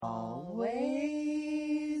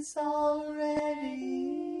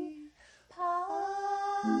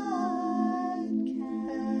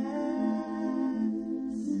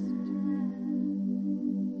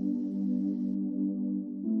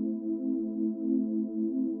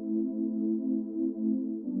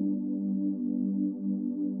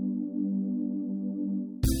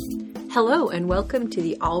Hello and welcome to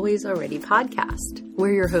the Always Already podcast.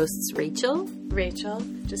 We're your hosts, Rachel.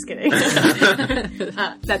 Just kidding.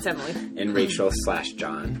 That's Emily. And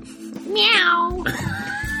Rachel/John. Meow.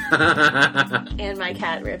 And my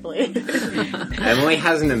cat, Ripley. Emily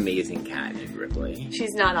has an amazing cat named Ripley.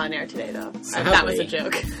 She's not on air today, though. Sadly. That was a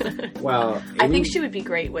joke. Well, I think she would be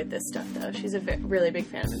great with this stuff, though. She's a really big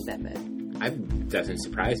fan of Mbembe. That doesn't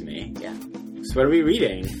surprise me. Yeah. So what are we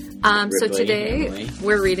reading? So Ripley, today Emily?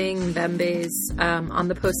 we're reading Mbembe's On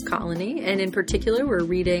the Postcolony, and in particular we're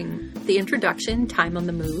reading the introduction, Time on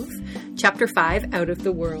the Move, Chapter 5, Out of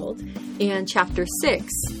the World, and Chapter 6,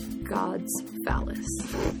 God's Phallus.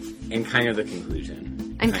 And kind of the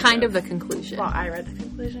conclusion. And kind of the conclusion. Well, I read the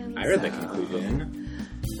conclusion. I read the conclusion.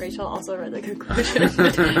 Rachel also read the conclusion.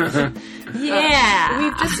 Yeah!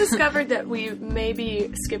 We've just discovered that we maybe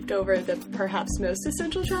skipped over the perhaps most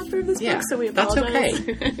essential chapter of this book, so we apologize. That's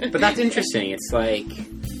okay. But that's interesting. It's like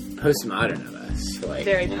postmodern of us. Like,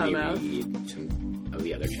 very only pomo. read some of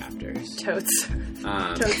the other chapters. Totes.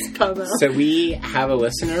 Totes pomo. So we have a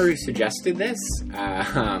listener who suggested this,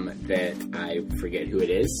 that I forget who it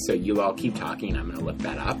is. So you all keep talking. I'm going to look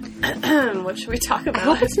that up. What should we talk about? I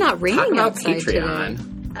hope it's not raining Talk about outside Patreon. today.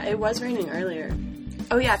 It was raining earlier.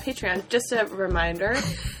 Oh yeah, Patreon. Just a reminder,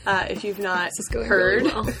 if you've not heard,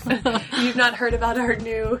 really well. you've not heard about our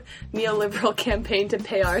new neoliberal campaign to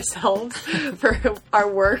pay ourselves for our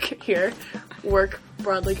work here. Work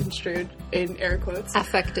broadly construed in air quotes.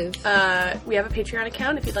 Effective. We have a Patreon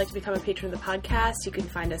account. If you'd like to become a patron of the podcast, you can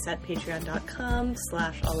find us at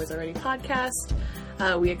patreon.com/alwaysalreadypodcast.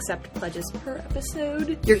 We accept pledges per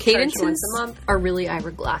episode. Your We charge cadences once a month. are really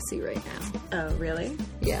Ira Glassy right now. Oh, really?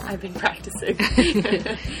 Yeah. I've been practicing.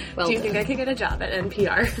 Well Do you done. think I could get a job at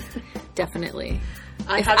NPR? Definitely.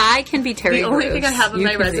 I can be Terry The only Gross, thing I have on you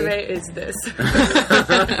my can resume is this.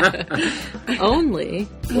 be. Only.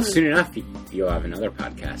 Well, soon enough, you'll have another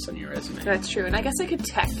podcast on your resume. That's true. And I guess I could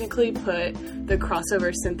technically put the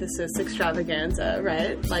crossover synthesis extravaganza,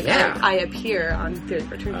 right? Like, Yeah. I appear on Theory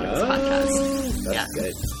for Turnips podcast. That's Yeah.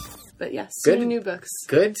 good. But yes, Good. soon new books.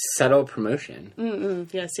 Good, subtle promotion.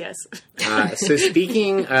 Yes, yes. So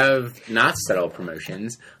speaking of not subtle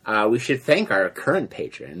promotions, we should thank our current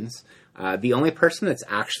patrons. The only person that's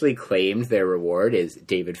actually claimed their reward is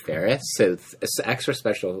David Ferris. So extra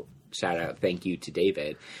special shout out, thank you to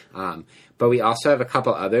David. But we also have a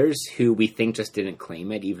couple others who we think just didn't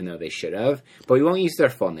claim it, even though they should have. But we won't use their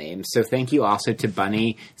full names. So thank you also to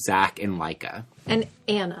Bunny, Zach, and Leica. And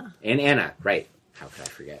Anna. And Anna, right. How could I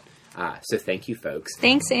forget? So thank you, folks.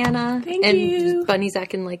 Thanks, Anna. Thank and you. Bunny,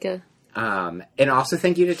 Zach, and Leica. And also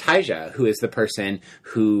thank you to Taija, who is the person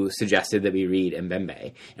who suggested that we read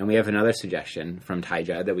Mbembe. And we have another suggestion from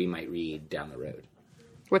Taija that we might read down the road.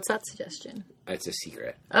 What's that suggestion? It's a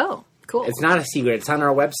secret. Oh, cool. It's not a secret. It's on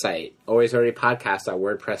our website,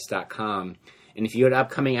 alwaysalreadypodcast.wordpress.com. And if you go to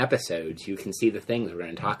upcoming episodes, you can see the things we're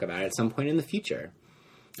going to talk about at some point in the future.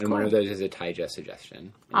 And Cool. one of those is a Taija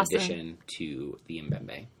suggestion, in Awesome. addition to the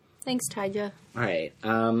Mbembe. Thanks, Taija. All right.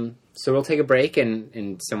 So we'll take a break,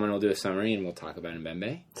 and someone will do a summary, and we'll talk about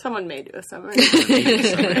Mbembe. Someone may do a summary.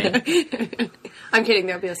 Summary. I'm kidding,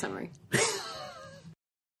 there'll be a summary.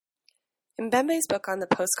 Mbembe's book on the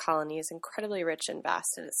Postcolony is incredibly rich and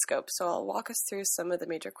vast in its scope, so I'll walk us through some of the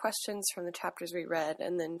major questions from the chapters we read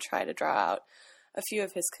and then try to draw out a few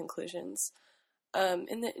of his conclusions.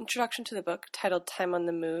 In the introduction to the book, titled Time on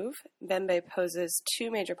the Move, Mbembe poses two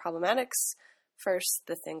major problematics. First,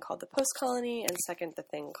 the thing called the postcolony, and second, the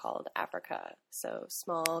thing called Africa. So,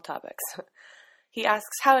 small topics. He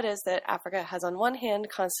asks how it is that Africa has on one hand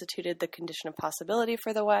constituted the condition of possibility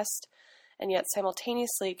for the West, and yet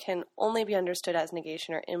simultaneously can only be understood as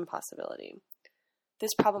negation or impossibility.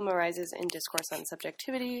 This problem arises in discourse on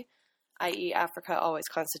subjectivity, i.e. Africa always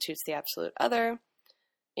constitutes the absolute other,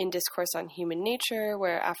 in discourse on human nature,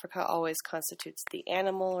 where Africa always constitutes the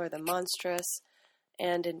animal or the monstrous,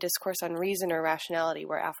 and in discourse on reason or rationality,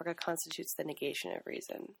 where Africa constitutes the negation of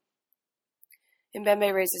reason.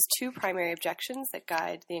 Mbembe raises two primary objections that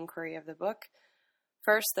guide the inquiry of the book.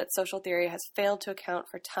 First, that social theory has failed to account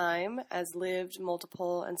for time as lived,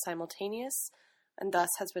 multiple, and simultaneous, and thus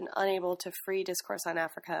has been unable to free discourse on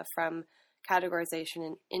Africa from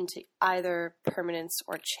categorization into either permanence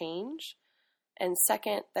or change. And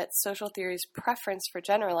second, that social theory's preference for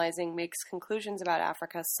generalizing makes conclusions about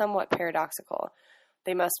Africa somewhat paradoxical.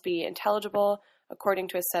 They must be intelligible according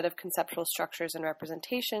to a set of conceptual structures and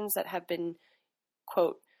representations that have been,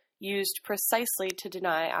 quote, used precisely to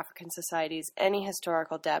deny African societies any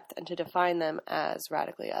historical depth and to define them as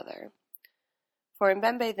radically other. For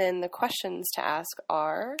Mbembe, then, the questions to ask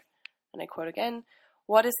are, and I quote again,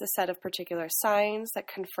 What is the set of particular signs that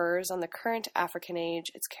confers on the current African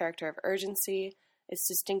age its character of urgency, its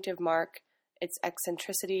distinctive mark, its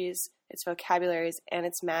eccentricities, its vocabularies, and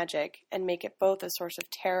its magic, and make it both a source of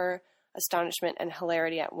terror, astonishment, and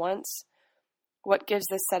hilarity at once? What gives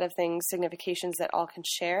this set of things significations that all can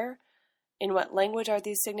share? In what language are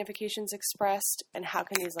these significations expressed, and how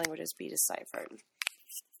can these languages be deciphered?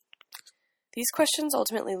 These questions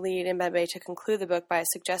ultimately lead Mbembe to conclude the book by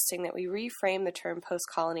suggesting that we reframe the term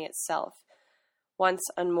postcolony itself. Once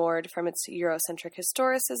unmoored from its eurocentric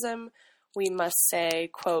historicism, we must say,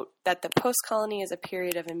 quote, that the postcolony is a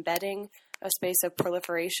period of embedding, a space of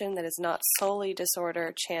proliferation that is not solely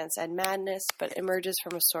disorder, chance, and madness, but emerges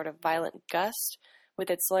from a sort of violent gust, with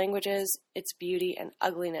its languages, its beauty and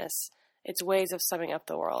ugliness, its ways of summing up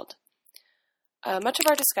the world. Much of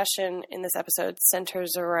our discussion in this episode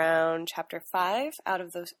centers around Chapter 5, Out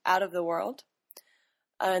of the World.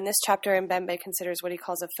 In this chapter, Mbembe considers what he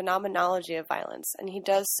calls a phenomenology of violence, and he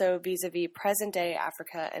does so vis-a-vis present-day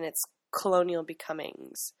Africa and its colonial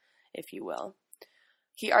becomings, if you will.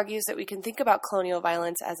 He argues that we can think about colonial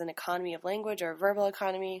violence as an economy of language or a verbal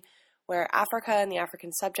economy, where Africa and the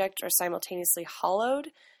African subject are simultaneously hollowed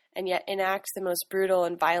and yet enact the most brutal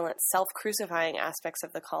and violent self-crucifying aspects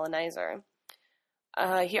of the colonizer.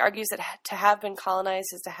 He argues that to have been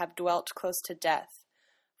colonized is to have dwelt close to death.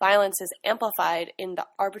 Violence is amplified in the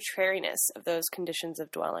arbitrariness of those conditions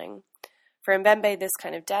of dwelling. For Mbembe, this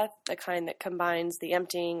kind of death, the kind that combines the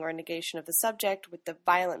emptying or negation of the subject with the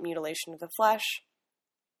violent mutilation of the flesh,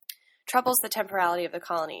 troubles the temporality of the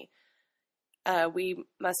colony. We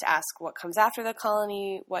must ask what comes after the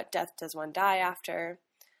colony, what death does one die after,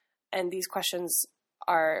 and these questions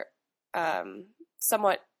are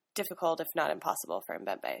somewhat difficult, if not impossible, for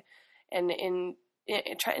Mbembe. And in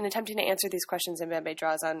attempting to answer these questions, Mbembe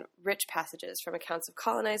draws on rich passages from accounts of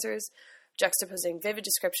colonizers, juxtaposing vivid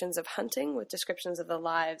descriptions of hunting with descriptions of the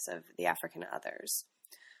lives of the African others.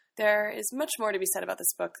 There is much more to be said about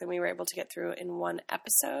this book than we were able to get through in one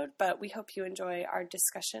episode, but we hope you enjoy our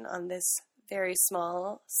discussion on this very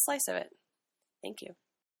small slice of it. Thank you.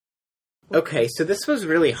 Okay, so this was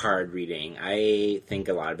really hard reading. I think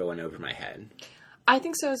a lot of it went over my head. I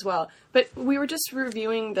think so as well. But we were just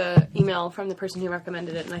reviewing the email from the person who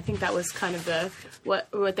recommended it, and I think that was kind of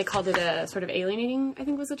what they called it, a sort of alienating, I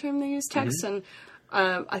think was the term they used, text. Mm-hmm.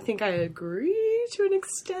 And I think I agree to an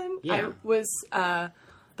extent. Yeah.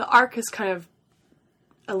 The arc is kind of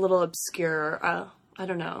a little obscure. I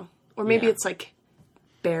don't know. Or maybe it's like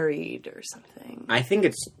buried or something. I think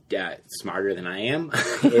it's smarter than I am.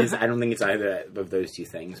 I don't think it's either of those two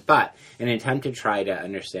things. But in an attempt to try to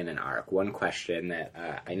understand an arc, one question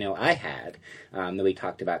that I know I had that we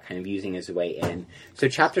talked about kind of using as a way in. So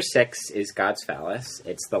chapter 6 is God's Phallus.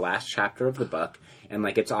 It's the last chapter of the book. And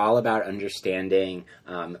it's all about understanding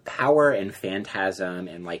power and phantasm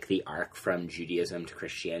and the arc from Judaism to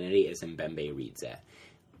Christianity as Mbembe reads it.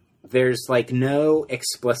 There's no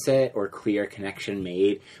explicit or clear connection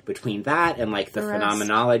made between that and the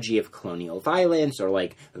phenomenology of colonial violence or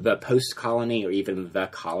the post-colony or even the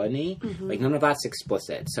colony. Mm-hmm. None of that's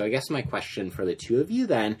explicit. So I guess my question for the two of you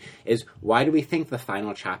then is, why do we think the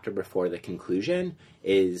final chapter before the conclusion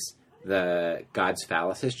is the God's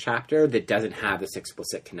Phallus chapter that doesn't have this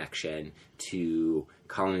explicit connection to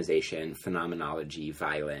colonization, phenomenology,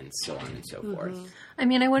 violence, so on and so forth? I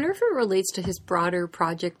mean, I wonder if it relates to his broader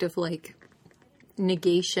project of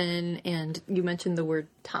negation, and you mentioned the word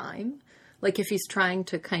time. If he's trying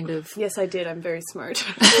to kind of... Yes, I did. I'm very smart.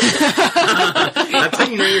 That's how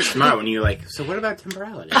you know you're smart, when you're so what about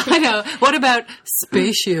temporality? I know. What about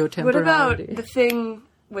spatiotemporality? What about the thing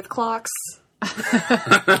with clocks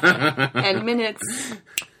and minutes?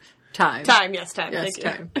 Time. Yes, time. Yes, Thank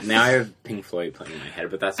time. you. Now I have Pink Floyd playing in my head,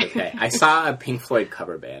 but that's okay. I saw a Pink Floyd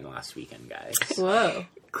cover band last weekend, guys. Whoa.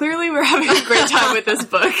 Clearly we're having a great time with this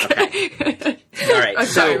book. Okay. All right. I'm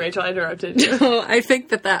sorry, Rachel, I interrupted you. No, I think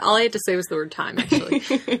that all I had to say was the word time,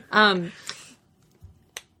 actually.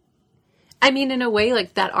 I mean, in a way,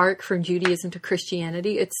 that arc from Judaism to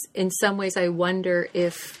Christianity, it's, in some ways, I wonder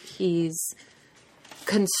if he's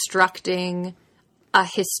constructing a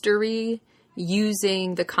history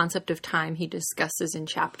using the concept of time he discusses in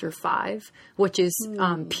chapter 5, which is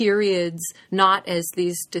periods not as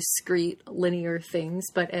these discrete linear things,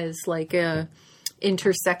 but as a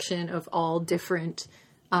intersection of all different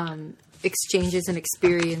exchanges and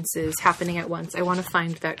experiences happening at once. I want to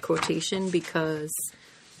find that quotation because,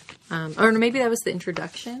 or maybe that was the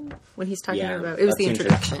introduction when he's talking about, it was the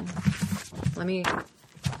introduction.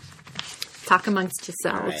 talk amongst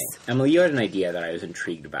All yourselves. right. Emily, you had an idea that I was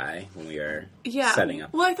intrigued by when we were setting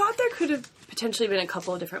up. Well, I thought there could have potentially been a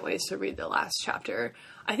couple of different ways to read the last chapter.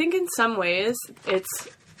 I think in some ways it's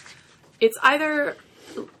either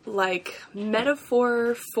like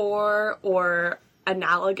metaphor for or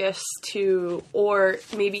analogous to, or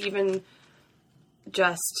maybe even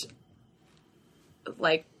just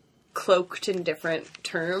like cloaked in different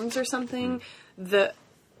terms or something. The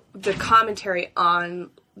commentary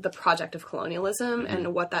on the project of colonialism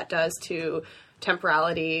and what that does to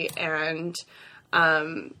temporality and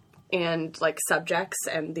like subjects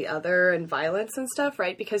and the other and violence and stuff,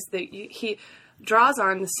 right? Because he draws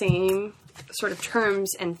on the same sort of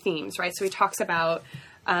terms and themes, right? So he talks about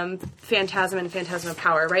phantasm and phantasm of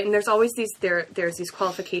power, right? And there's always there's these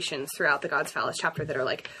qualifications throughout the God's Phallus chapter that are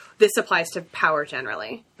like, this applies to power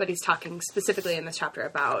generally, but he's talking specifically in this chapter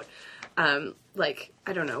about like,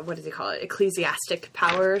 I don't know, what does he call it? Ecclesiastic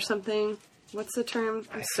power or something? What's the term?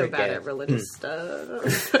 I'm so bad at religious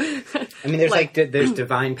stuff. I mean, there's there's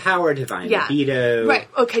divine power, divine libido. Right.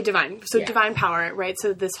 Okay, divine. So divine power, right?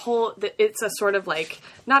 So this whole, it's a sort of like,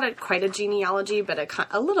 not quite a genealogy, but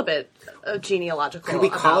a little bit of genealogical. Could we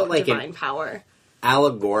call it like divine power?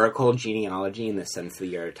 Allegorical genealogy, in the sense that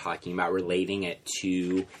you're talking about relating it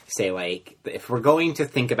to, say, like, if we're going to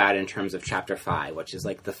think about it in terms of chapter 5, which is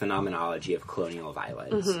like the phenomenology of colonial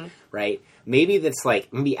violence, right? Maybe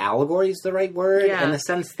maybe allegory is the right word, in the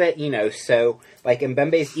sense that, so, like,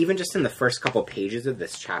 Mbembe's, even just in the first couple pages of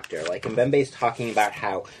this chapter, like, Mbembe's talking about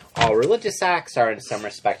how all religious acts are, in some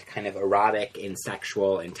respect, kind of erotic and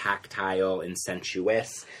sexual and tactile and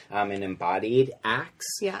sensuous and embodied acts,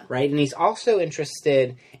 right? And he's also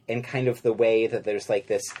interested in kind of the way that there's, like,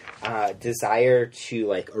 this desire to,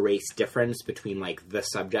 like, erase difference between, like, the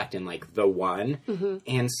subject and, like, the one.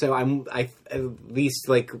 And so at least,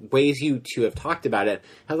 like, ways you two have talked about it,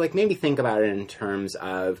 have, like, made me think about it in terms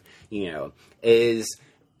of, and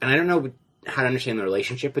I don't know how to understand the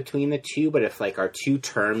relationship between the two, but if, like, our two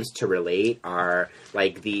terms to relate are,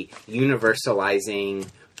 like, the universalizing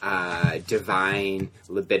divine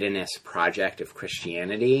libidinous project of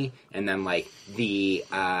Christianity, and then, like, the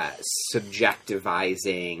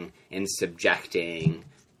subjectivizing and subjecting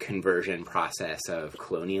conversion process of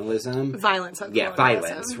colonialism. Violence of colonialism.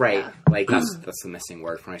 Violence, right. Yeah. Like, that's the missing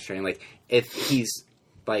word from my sharing. Like, if he's,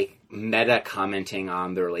 like, meta-commenting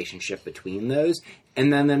on the relationship between those.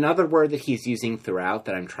 And then another word that he's using throughout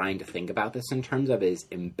that I'm trying to think about this in terms of is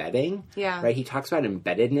embedding. Yeah. Right? He talks about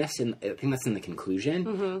embeddedness, and I think that's in the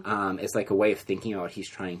conclusion. It's like a way of thinking about what he's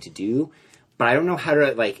trying to do. But I don't know how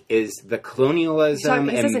to, like, is the colonialism...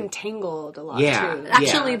 He says entangled a lot, too.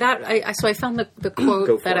 Actually, so I found the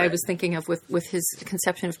quote that I was thinking of with his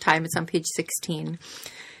conception of time. It's on page 16.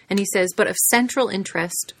 And he says, "But of central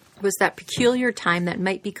interest was that peculiar time that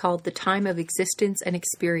might be called the time of existence and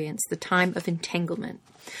experience, the time of entanglement.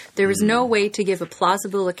 There is no way to give a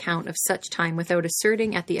plausible account of such time without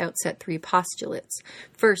asserting at the outset 3 postulates.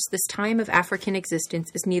 First, this time of African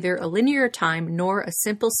existence is neither a linear time nor a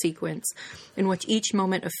simple sequence in which each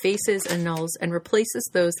moment effaces, annuls, and replaces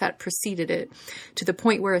those that preceded it to the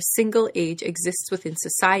point where a single age exists within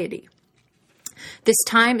society. This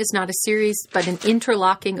time is not a series, but an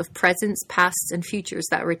interlocking of presents, pasts, and futures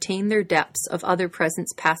that retain their depths of other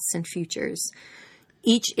presents, pasts, and futures,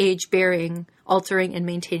 each age bearing, altering, and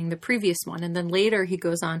maintaining the previous one." And then later he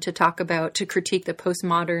goes on to to critique the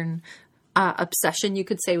postmodern obsession, you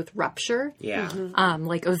could say, with rupture. Yeah.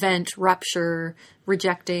 Like event, rupture,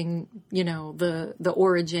 rejecting, the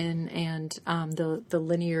origin and the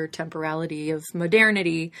linear temporality of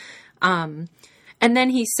modernity. And then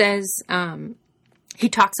he says... he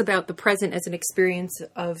talks about the present as an experience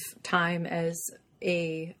of time as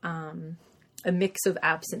a mix of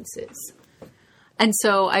absences. And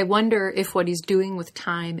so I wonder if what he's doing with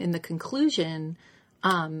time in the conclusion,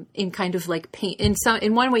 in kind of like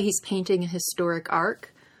in one way he's painting a historic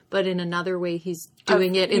arc, but in another way he's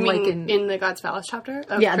doing it in the God's Phallus chapter?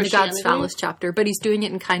 In the God's Phallus chapter, but he's doing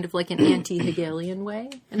it in kind of like an anti-Hegelian way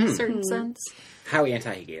in a certain sense. How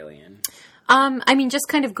anti-Hegelian? I mean, just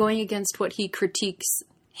kind of going against what he critiques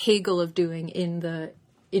Hegel of doing in the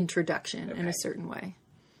introduction in a certain way.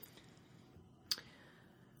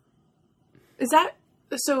 Is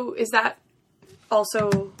that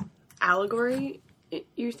also allegory,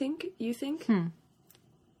 you think?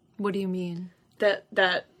 What do you mean?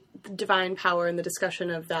 That divine power and the discussion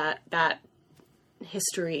of that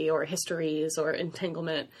history or histories or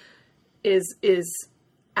entanglement is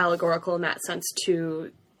allegorical in that sense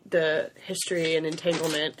to the history and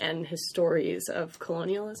entanglement and histories of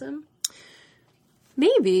colonialism?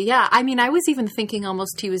 Maybe, yeah. I mean, I was even thinking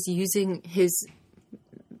almost he was using his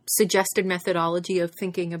suggested methodology of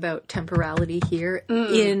thinking about temporality here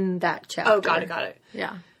in that chapter. Oh, got it.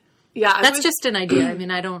 Yeah. Yeah. That's just an idea. I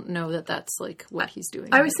mean, I don't know that that's like what he's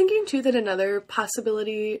doing. I was thinking too that another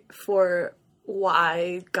possibility for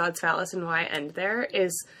why God's phallus and why end there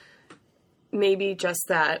is maybe just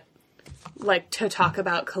that, like, to talk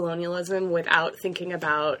about colonialism without thinking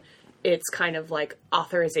about its kind of like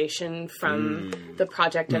authorization from the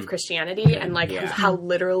project of Christianity and like how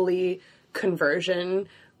literally conversion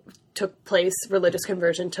took place, religious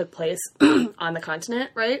conversion took place on the continent,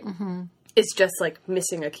 right? Mm-hmm. It's just like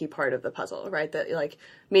missing a key part of the puzzle, right? That like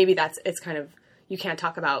maybe it's kind of, you can't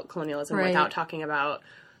talk about colonialism without talking about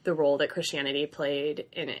the role that Christianity played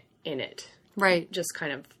in it. Right. Just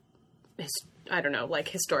kind of, I don't know, like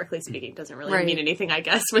historically speaking doesn't really mean anything, I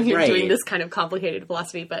guess, when you're doing this kind of complicated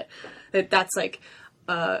philosophy, but that's like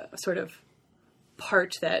a sort of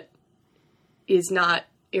part that is not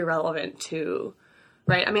irrelevant to,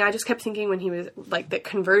 right? I mean, I just kept thinking when he was like that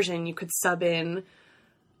conversion, you could sub in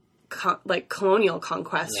like colonial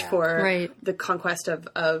conquest for the conquest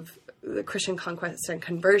of the Christian conquest and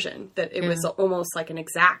conversion, that it was almost like an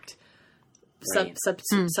exact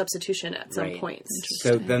substitution at some points.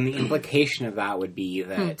 So then the implication of that would be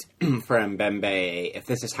that for Mbembe, if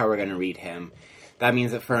this is how we're going to read him, that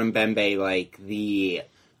means that for Mbembe, like the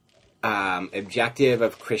objective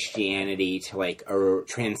of Christianity to like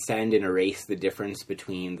transcend and erase the difference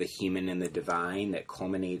between the human and the divine that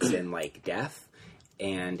culminates in like death,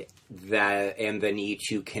 and the need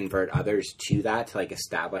to convert others to that, to like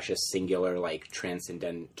establish a singular like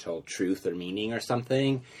transcendental truth or meaning or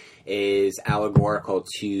something, is allegorical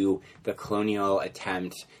to the colonial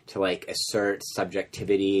attempt to like assert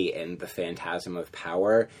subjectivity and the phantasm of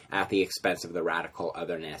power at the expense of the radical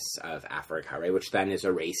otherness of Africa, right? Which then is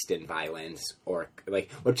erased in violence, or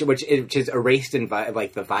like which is erased in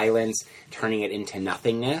like the violence, turning it into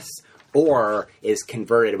nothingness, or is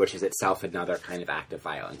converted, which is itself another kind of act of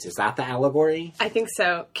violence. Is that the allegory? I think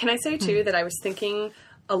so. Can I say too that I was thinking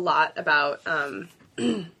a lot about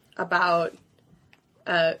Uday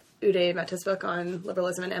Mehta's book on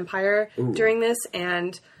liberalism and empire during this,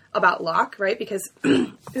 and about Locke, right? Because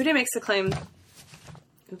Uday makes the claim...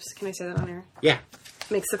 Oops, can I say that on air? Yeah.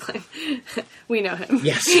 Makes the claim. We know him.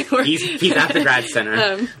 Yes. He's at the grad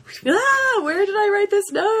center. Where did I write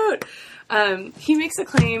this note? He makes a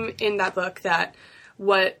claim in that book that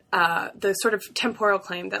the sort of temporal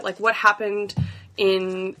claim that like what happened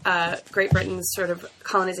in Great Britain's sort of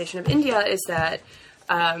colonization of India is that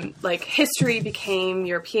like history became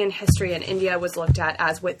European history, and India was looked at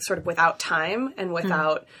as without time and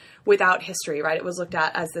without history, right? It was looked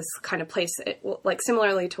at as this kind of place, like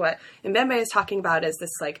similarly to what Mbembe is talking about, as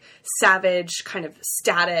this like savage kind of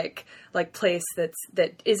static like place that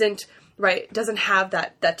isn't, right, doesn't have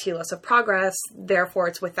that telos of progress, therefore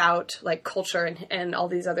it's without like culture and all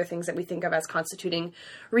these other things that we think of as constituting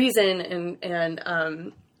reason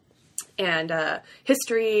and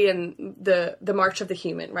history and the march of the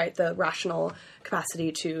human, right? The rational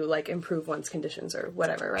capacity to like improve one's conditions or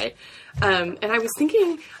whatever, right? And I was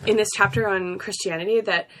thinking in this chapter on Christianity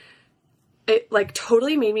that it like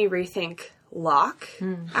totally made me rethink Locke,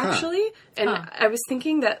 actually. And I was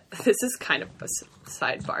thinking that this is kind of a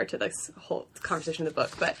sidebar to this whole conversation of the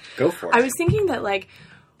book, but go for it. I was thinking that like,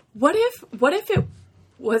 what if it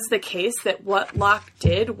was the case that what Locke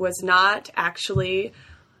did was not actually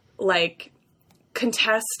like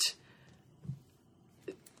contest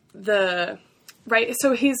the right.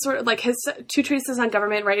 So he's sort of like his two treatises on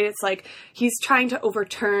government, right? It's like he's trying to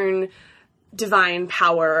overturn divine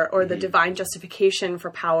power or the divine justification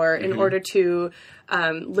for power in order to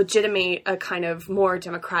legitimate a kind of more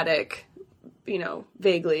democratic,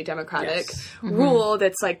 vaguely democratic rule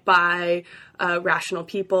that's like by rational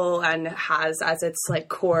people and has as its like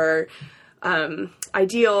core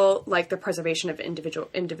ideal, like the preservation of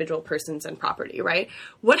individual persons and property, right?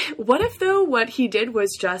 What if though what he did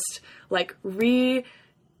was just like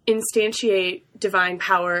instantiate divine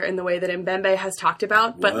power in the way that Mbembe has talked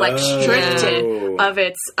about, but like stripped it of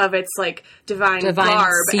its like divine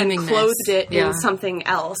garb and clothed it in something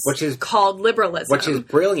else, which is called liberalism. Which is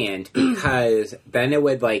brilliant because then it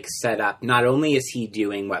would like set up, not only is he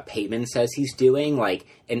doing what Pateman says he's doing, like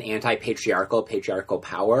an patriarchal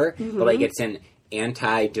power, but like it's an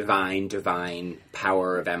divine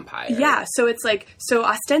power of empire. Yeah, so it's like, so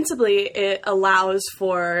ostensibly it allows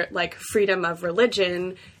for like freedom of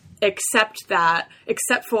religion, except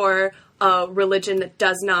for a religion that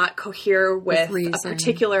does not cohere with a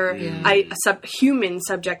particular human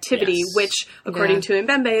subjectivity, which according to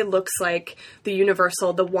Mbembe looks like the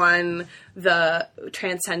universal, the one the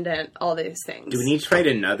transcendent, all these things. Do we need to write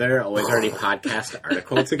another Always Already podcast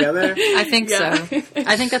article together? I think so.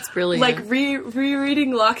 I think that's brilliant. Like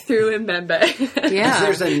rereading Locke through Mbembe. Yeah.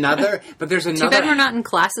 There's another. Too bad we're not in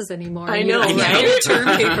classes anymore. I know, You right? a term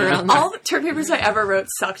paper on that. All the term papers I ever wrote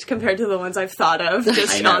sucked compared to the ones I've thought of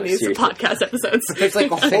just on these podcast episodes. There's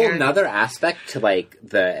like a whole nother aspect to like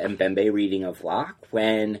the Mbembe reading of Locke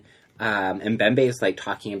when Mbembe is like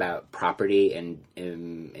talking about property and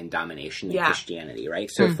domination in Christianity, right?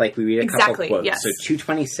 So if like we read a couple quotes, so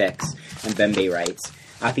 226, Mbembe writes,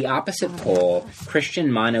 at the opposite pole,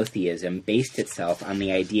 Christian monotheism based itself on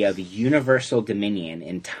the idea of universal dominion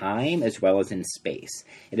in time as well as in space.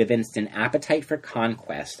 It evinced an appetite for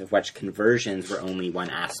conquest, of which conversions were only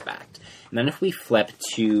one aspect. And then if we flip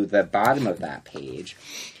to the bottom of that page,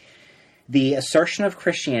 the assertion of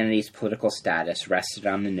Christianity's political status rested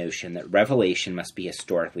on the notion that revelation must be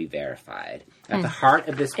historically verified. At the heart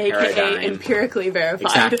of this paradigm... AKA empirically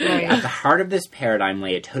verified. Exactly. At the heart of this paradigm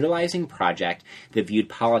lay a totalizing project that viewed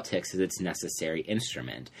politics as its necessary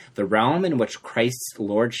instrument. The realm in which Christ's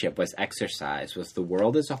lordship was exercised was the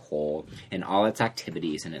world as a whole and all its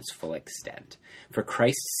activities in its full extent. For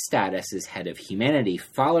Christ's status as head of humanity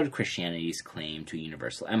followed Christianity's claim to a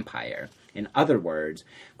universal empire. In other words,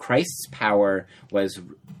 Christ's power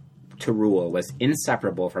to rule was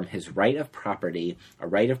inseparable from his right of property, a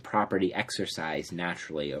right of property exercised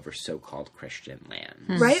naturally over so-called Christian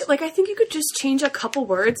land. Right? Like, I think you could just change a couple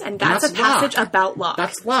words, and that's a passage about Locke.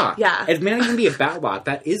 That's Locke. Yeah. It may not even be about Locke.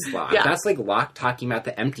 That is Locke. Yeah. That's like Locke talking about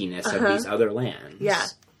the emptiness of these other lands. Yeah.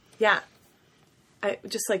 Yeah. I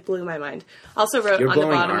just, like, blew my mind. Also wrote You're on the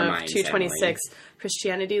blowing bottom our of minds, 226, Emily.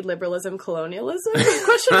 Christianity, liberalism, colonialism?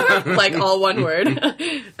 Question mark? Like, all one word.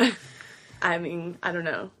 I mean, I don't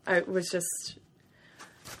know. I was just...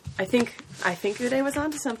 I think Uday was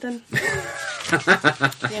onto something.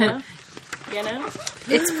 You know?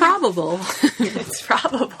 It's probable. It's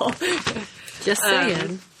probable. Just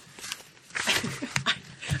saying.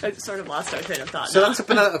 I sort of lost our train of thought. So let's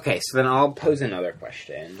open up. Okay, so then I'll pose another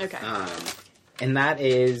question. Okay. And that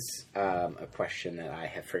is a question that I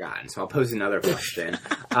have forgotten. So I'll pose another question.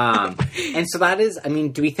 And so that is, I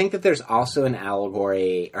mean, do we think that there's also an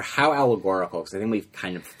allegory, or how allegorical, because I think we're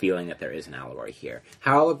kind of feeling that there is an allegory here.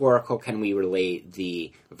 How allegorical can we relate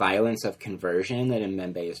the violence of conversion that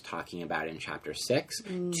Mbembe is talking about in chapter 6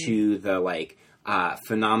 to the, like,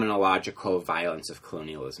 phenomenological violence of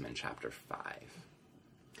colonialism in chapter 5?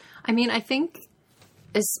 I mean, I think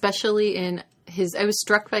especially in I was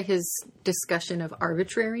struck by his discussion of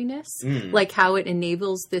arbitrariness, like how it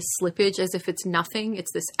enables this slippage as if it's nothing.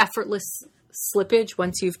 It's this effortless slippage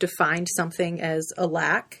once you've defined something as a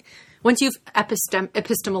lack. Once you've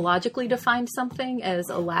epistemologically defined something as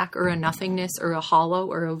a lack or a nothingness or a hollow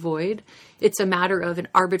or a void, it's a matter of an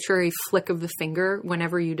arbitrary flick of the finger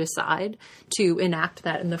whenever you decide to enact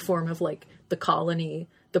that in the form of, like, the colony,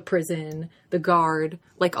 the prison, the guard,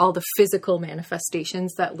 like all the physical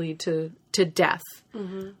manifestations that lead to death.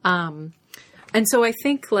 Mm-hmm. And so I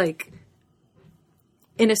think, like,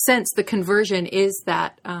 in a sense, the conversion is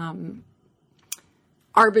that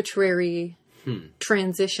arbitrary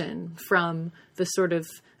transition from the sort of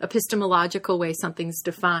epistemological way something's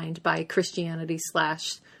defined by Christianity /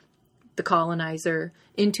 the colonizer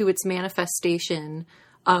into its manifestation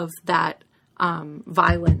of that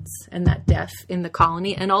violence and that death in the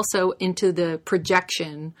colony, and also into the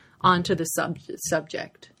projection onto the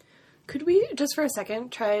subject. Could we, just for a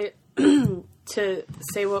second, try to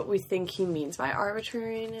say what we think he means by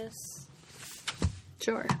arbitrariness?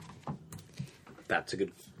 Sure. That's a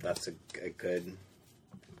good...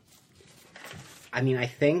 I mean, I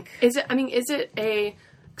think... Is it a...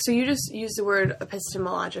 So you just use the word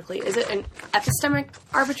epistemologically. Is it an epistemic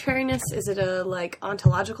arbitrariness? Is it a, like,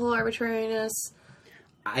 ontological arbitrariness?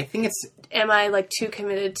 I think it's... Am I, like, too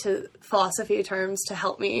committed to philosophy terms to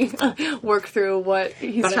help me work through what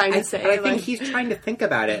he's trying to say? But I think he's trying to think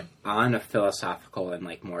about it on a philosophical and,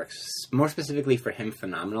 like, more specifically for him,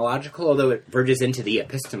 phenomenological, although it verges into the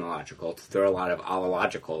epistemological to throw a lot of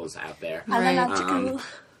allologicals out there. Right.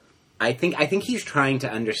 I think he's trying to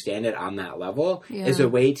understand it on that level as a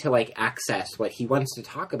way to, like, access what he wants to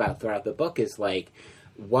talk about throughout the book is, like,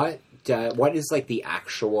 what is, like, the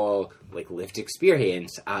actual, like, lived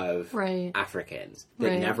experience of Africans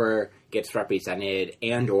that never gets represented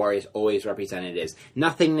and or is always represented as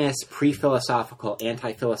nothingness, pre-philosophical,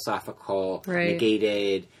 anti-philosophical,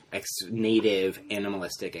 negated, native,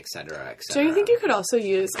 animalistic, etc., etc. So you think you could also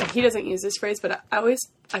use, he doesn't use this phrase, but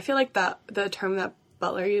I feel like that the term that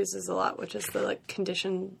Butler uses a lot, which is the, like,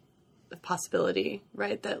 condition of possibility,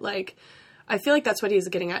 right? That, like, I feel like that's what he's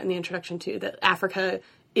getting at in the introduction too, that Africa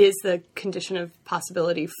is the condition of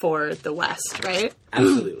possibility for the West, right?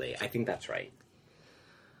 Absolutely. I think that's right.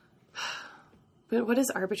 But what is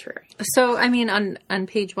arbitrary? So, I mean, on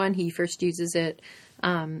page 1, he first uses it.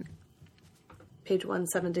 Page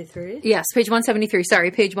 173? Yes, page 173.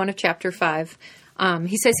 Sorry, page 1 of chapter 5.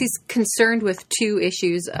 He says he's concerned with 2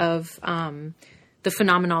 issues of the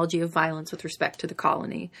phenomenology of violence with respect to the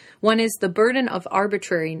colony. One is the burden of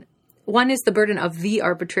the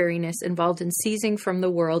arbitrariness involved in seizing from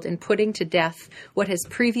the world and putting to death what has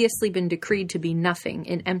previously been decreed to be nothing,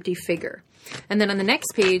 an empty figure. And then on the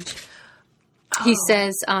next page, he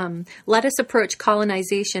says, let us approach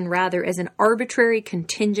colonization rather as an arbitrary,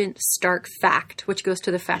 contingent, stark fact, which goes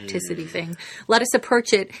to the facticity thing. Let us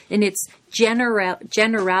approach it in its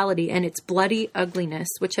generality and its bloody ugliness,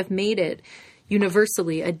 which have made it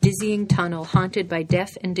universally a dizzying tunnel haunted by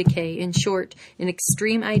death and decay. In short, an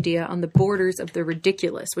extreme idea on the borders of the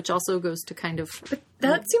ridiculous, which also goes to kind of... But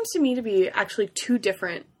that seems to me to be actually 2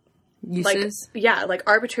 different... uses? Like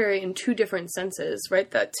arbitrary in 2 different senses, right?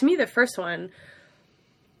 To me, the first one,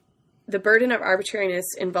 the burden of arbitrariness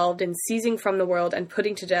involved in seizing from the world and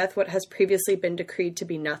putting to death what has previously been decreed to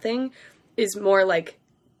be nothing, is more like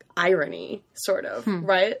irony, sort of,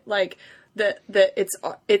 right? Like it's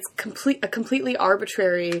a completely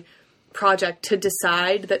arbitrary project to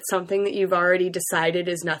decide that something that you've already decided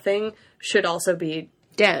is nothing should also be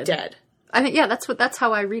dead. I think, that's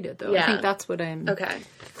how I read it, though. Yeah. I think that's what I'm... Okay.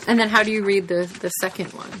 And then how do you read the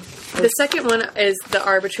second one? The second one is the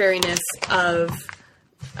arbitrariness of,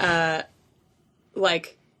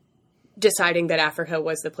 deciding that Africa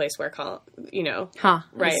was the place where, Right.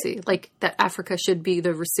 Right. I see. Like, that Africa should be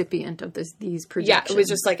the recipient of these projections. Yeah, it was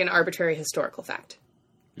just like an arbitrary historical fact.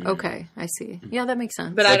 Okay, I see. Yeah, that makes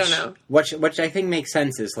sense. But I don't know. Which I think makes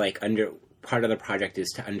sense is, part of the project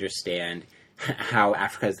is to understand how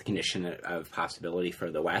Africa is the condition of possibility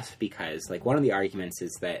for the West, because one of the arguments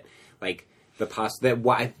is that I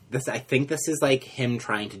think this is him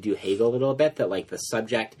trying to do Hegel a little bit, that the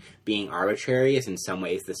subject being arbitrary is in some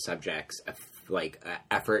ways the subject's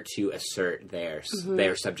effort to assert their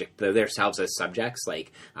themselves as subjects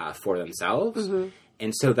for themselves,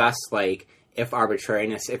 and so thus if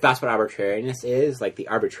that's what arbitrariness is, the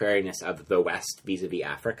arbitrariness of the West vis-a-vis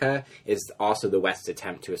Africa is also the West's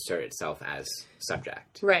attempt to assert itself as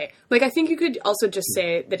subject. Right. I think you could also just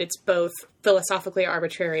say that it's both philosophically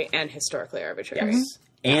arbitrary and historically arbitrary. Yes.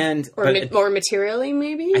 And or materially,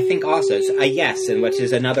 maybe? I think also, yes, and which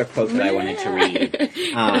is another quote that I wanted to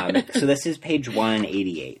read. So this is page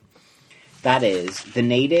 188. That is, the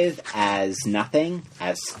native as nothing,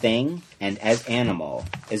 as thing, and as animal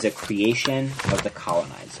is a creation of the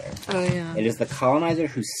colonizer. Oh, yeah. It is the colonizer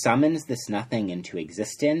who summons this nothing into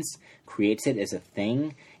existence, creates it as a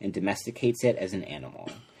thing, and domesticates it as an animal.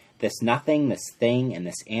 This nothing, this thing, and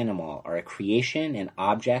this animal are a creation and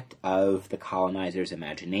object of the colonizer's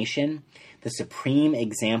imagination, the supreme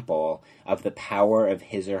example of the power of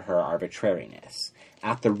his or her arbitrariness.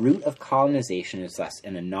 At the root of colonization is thus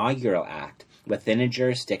an inaugural act within a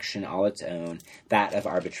jurisdiction all its own, that of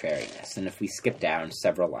arbitrariness. And if we skip down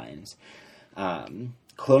several lines,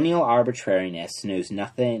 colonial arbitrariness knows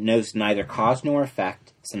neither cause nor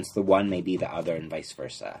effect, since the one may be the other and vice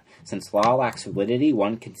versa. Since law lacks validity,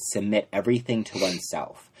 one can submit everything to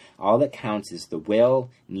oneself. All that counts is the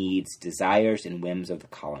will, needs, desires, and whims of the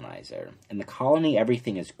colonizer. In the colony,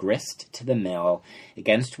 everything is grist to the mill,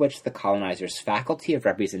 against which the colonizer's faculty of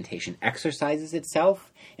representation exercises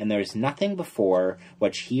itself, and there is nothing before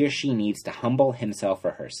which he or she needs to humble himself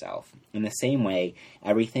or herself. In the same way,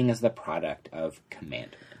 everything is the product of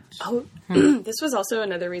commandment. Oh, this was also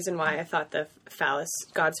another reason why I thought the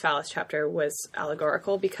God's Phallus chapter was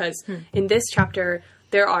allegorical, because in this chapter,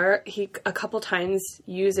 he a couple times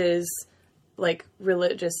uses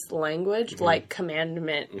religious language, like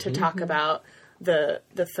commandment, to talk about the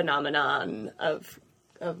phenomenon of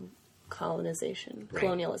colonization,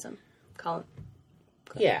 colonialism.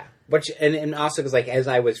 Yeah, which and also because as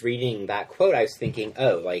I was reading that quote, I was thinking,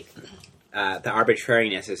 the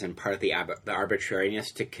arbitrariness is in part the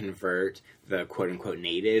arbitrariness to convert the quote unquote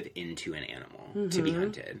native into an animal to be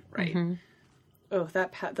hunted, right? Mm-hmm. Oh,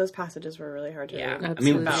 those passages were really hard to read. I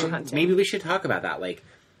mean, maybe we should talk about that.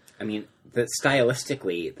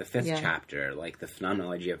 Stylistically, the 5th chapter, the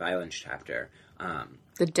phenomenology of violence chapter,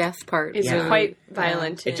 the death part is quite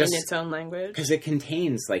violent in its own language, because it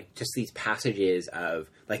contains just these passages of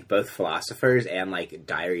both philosophers and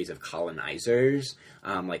diaries of colonizers,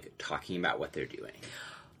 talking about what they're doing.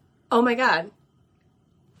 Oh my god!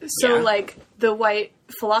 So the white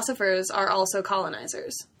philosophers are also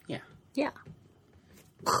colonizers. Yeah. Yeah.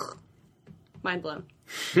 Mind blown.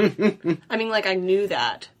 I mean, like, I knew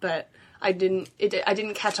that, but I didn't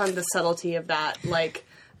catch on the subtlety of that, like,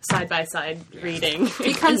 side-by-side reading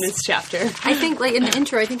in this chapter. I think, like, in the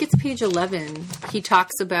intro, I think it's page 11,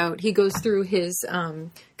 he goes through his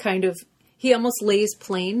he almost lays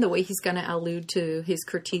plain the way he's going to allude to his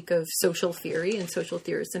critique of social theory and social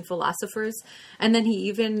theorists and philosophers. And then he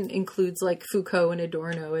even includes, like, Foucault and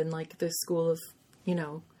Adorno and, like, the school of,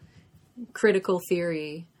 critical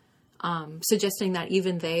theory, suggesting that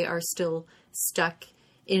even they are still stuck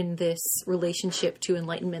in this relationship to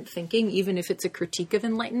Enlightenment thinking, even if it's a critique of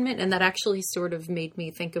Enlightenment. And that actually sort of made me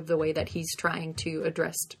think of the way that he's trying to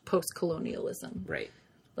address post-colonialism. Right.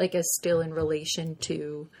 Like, as still in relation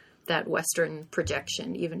to that Western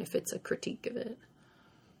projection, even if it's a critique of it.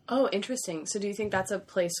 Oh, interesting. So do you think that's a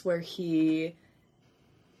place where he,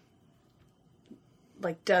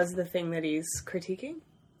 like, does the thing that he's critiquing?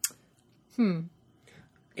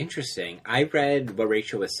 Interesting. I read what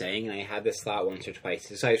Rachel was saying, and I had this thought once or twice.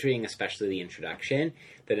 So I was reading especially the introduction,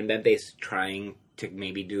 that Mbembe's trying to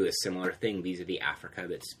maybe do a similar thing vis-a-vis Africa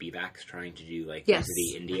that Spivak's trying to do, like,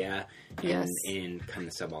 vis-a-vis India in kind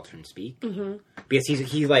of subaltern speak. Mm-hmm. Because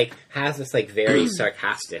he like, has this, like, very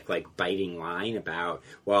sarcastic, like, biting line about,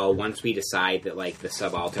 well, once we decide that, like, the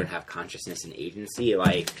subaltern have consciousness and agency,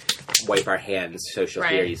 like, wipe our hands, social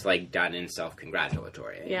theory's, like, done and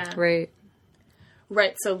self-congratulatory. Yeah.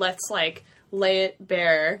 Right, so let's, like, lay it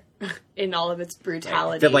bare in all of its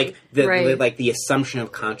brutality. The assumption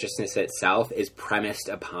of consciousness itself is premised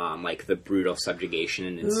upon, like, the brutal subjugation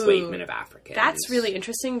and enslavement of Africans. That's really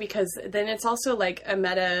interesting, because then it's also, like, a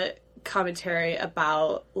meta commentary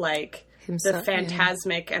about, like, himself, the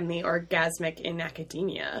phantasmic and the orgasmic in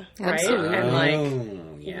academia, right? Absolutely. And,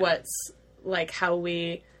 like, what's, like, how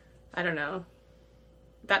we, I don't know,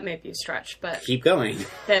 that may be a stretch, but... Keep going.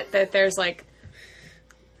 That there's, like...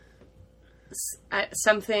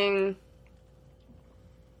 something,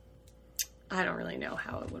 I don't really know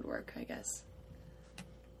how it would work, I guess.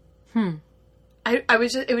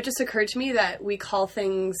 It would just occur to me that we call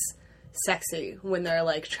things sexy when they're,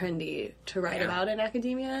 like, trendy to write about in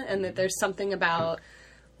academia, and that there's something about,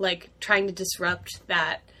 like, trying to disrupt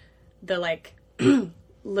that, the, like,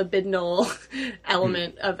 libidinal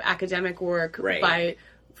element of academic work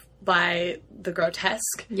by the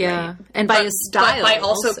grotesque. Yeah. Right? And by his style. By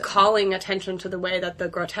also calling attention to the way that the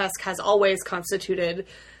grotesque has always constituted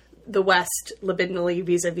the West libidinally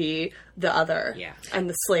vis-a-vis the other. Yeah. And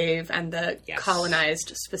the slave and the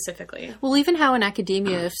colonized specifically. Well, even how in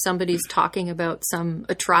academia, if somebody's talking about some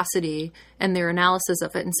atrocity and their analysis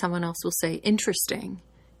of it, and someone else will say, interesting,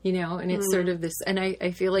 and it's sort of this, and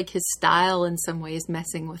I feel like his style in some way is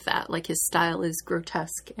messing with that. Like, his style is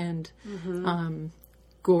grotesque and,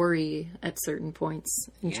 gory at certain points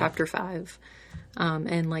in chapter 5,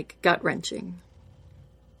 and, like, gut-wrenching,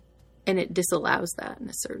 and it disallows that in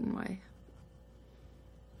a certain way.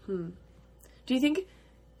 Do you think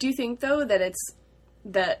though that it's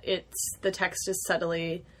the text is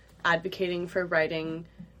subtly advocating for writing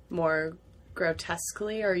more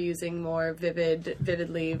grotesquely or using more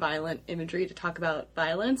vividly violent imagery to talk about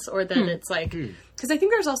violence, or that it's like, because I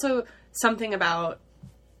think there's also something about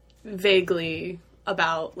vaguely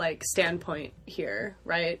about, like, standpoint here,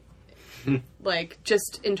 right? Like,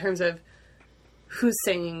 just in terms of who's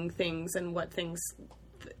saying things and what things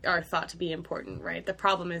are thought to be important, right? The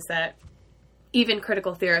problem is that even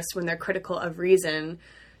critical theorists, when they're critical of reason,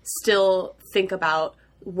 still think about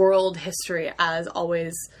world history as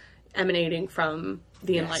always emanating from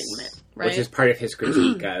the Enlightenment, right? Which is part of his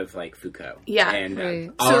critique of, like, Foucault. Yeah.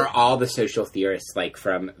 And all the social theorists, like,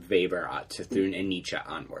 from Weber to through and Nietzsche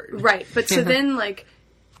onward. Right. But so then, like,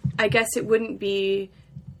 I guess it wouldn't be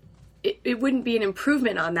an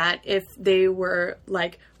improvement on that if they were,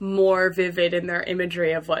 like, more vivid in their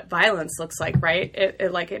imagery of what violence looks like, right?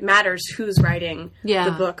 It matters who's writing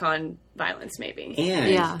the book on violence, maybe.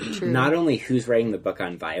 And not only who's writing the book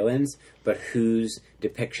on violence, but whose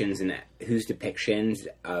depictions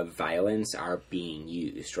of violence are being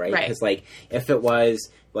used, right? Because, like, if it was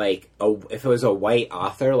a white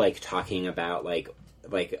author, like, talking about, like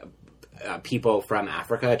people from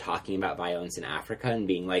Africa talking about violence in Africa and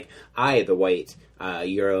being like, I, the white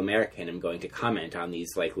Euro-American, am going to comment on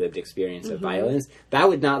these, like, lived experience of violence, that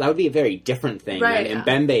would be a very different thing than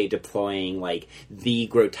Mbembe deploying, like, the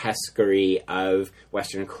grotesquerie of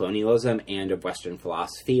Western colonialism and of Western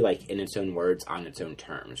philosophy, like, in its own words, on its own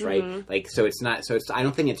terms, right? Like, I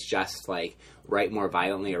don't think it's just, like, write more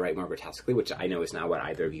violently or write more grotesquely, which I know is not what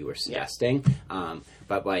either of you were suggesting,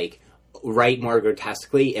 but, like, write more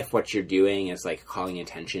grotesquely if what you're doing is, like, calling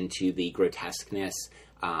attention to the grotesqueness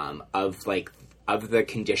of, like, the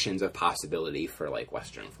conditions of possibility for like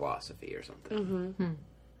Western philosophy or something. Mm-hmm.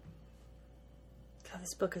 God,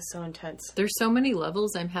 this book is so intense. There's so many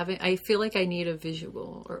levels I feel like I need a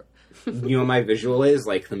visual. Or You know what my visual is?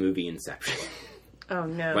 Like the movie Inception. Oh,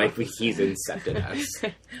 no. Like he's incepted us.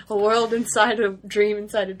 A world inside a dream,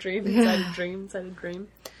 inside a dream, inside a dream, inside a dream.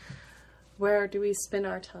 Where do we spin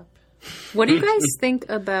our top? What do you guys think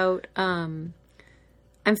about, I'm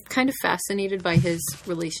kind of fascinated by his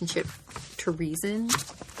relationship to reason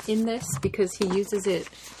in this, because he uses it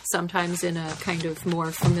sometimes in a kind of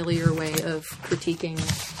more familiar way of critiquing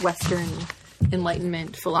Western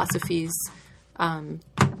Enlightenment philosophies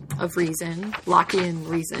of reason, Lockean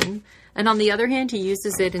reason. And on the other hand, he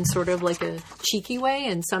uses it in sort of like a cheeky way,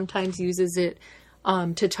 and sometimes uses it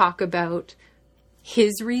to talk about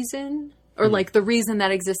his reason, or like the reason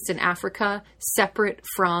that exists in Africa, separate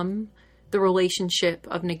from the relationship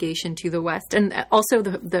of negation to the West. And also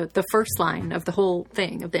the first line of the whole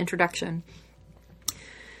thing, of the introduction.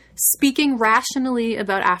 Speaking rationally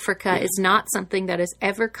about Africa is not something that has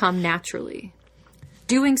ever come naturally.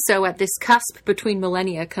 Doing so at this cusp between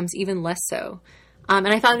millennia comes even less so. And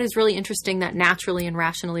I thought it was really interesting that naturally and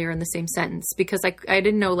rationally are in the same sentence, because I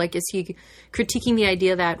didn't know, like, is he critiquing the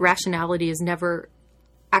idea that rationality is never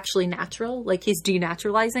actually natural? Like, he's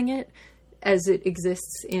denaturalizing it as it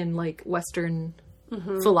exists in, like, Western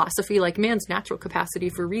philosophy, like man's natural capacity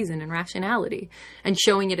for reason and rationality, and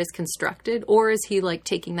showing it as constructed? Or is he, like,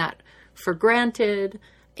 taking that for granted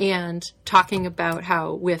and talking about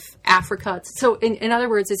how with Africa... So, in other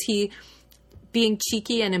words, is he being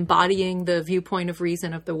cheeky and embodying the viewpoint of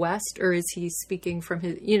reason of the West, or is he speaking from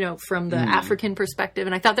his, from the African perspective?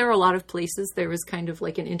 And I thought there were a lot of places there was kind of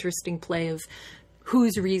like an interesting play of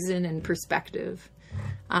whose reason and perspective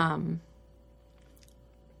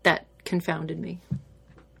that confounded me.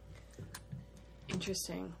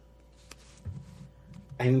 Interesting.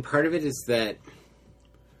 I mean, part of it is that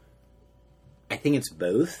I think it's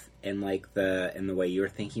both, and like in the way you were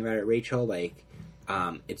thinking about it, Rachel, like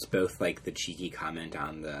it's both like the cheeky comment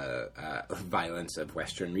on the violence of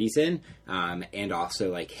Western reason, and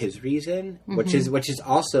also like his reason, which is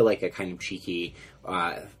also like a kind of cheeky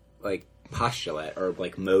like postulate or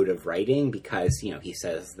like mode of writing, because he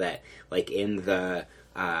says that like in the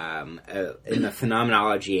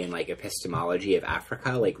phenomenology and like epistemology of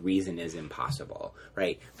Africa, like reason is impossible,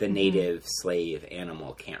 right? The native slave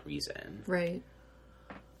animal can't reason, right?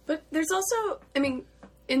 But there's also, I mean,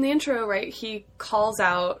 in the intro, right, he calls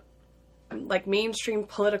out like mainstream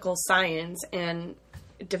political science and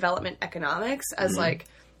development economics as like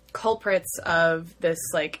culprits of this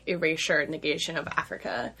like erasure and negation of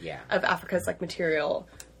Africa, of Africa's like material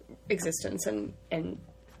existence and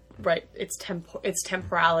right, its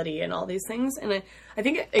temporality and all these things. And I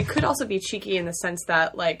think it could also be cheeky in the sense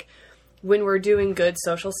that like when we're doing good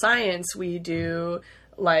social science, we do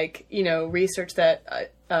like research that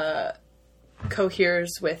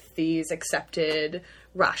coheres with these accepted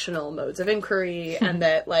rational modes of inquiry, and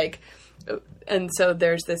that like, and so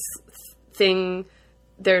there's this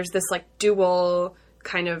like dual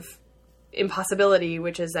kind of impossibility,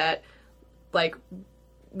 which is that like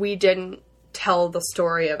we didn't tell the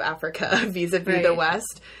story of Africa vis-a-vis the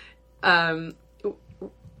West I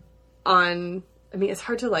mean, it's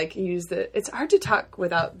hard to like it's hard to talk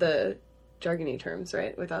without the jargony terms,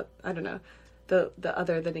 right? Without, I don't know,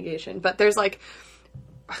 the negation. But there's like,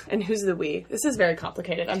 and who's the we? This is very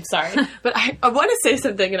complicated. I'm sorry. But I want to say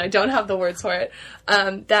something and I don't have the words for it.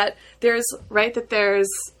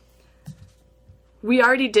 We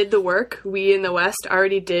already did the work. We in the West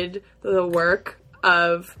already did the work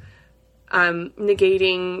of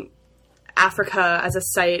negating Africa as a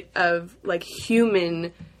site of like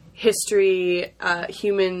human history,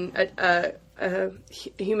 human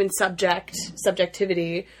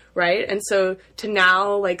subjectivity, right? And so to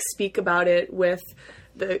now like speak about it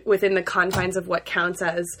within the confines of what counts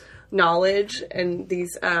as knowledge and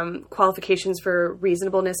these qualifications for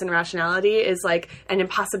reasonableness and rationality is like an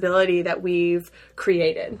impossibility that we've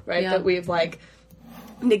created, right? That we've like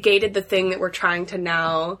negated the thing that we're trying to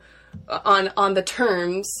now on the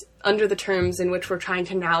terms, under the terms in which we're trying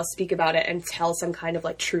to now speak about it and tell some kind of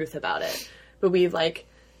like truth about it. But we've like,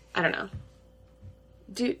 I don't know.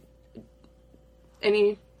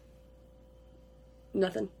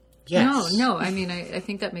 Nothing. Yes. No. I mean, I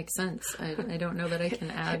think that makes sense. I don't know that I can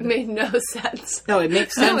add. It made no sense. No, it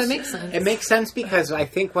makes sense. No, it makes sense. It makes sense because I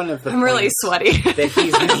think one of the I'm really sweaty. that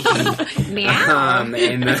he's making Meow.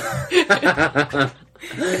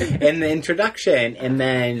 in the introduction, and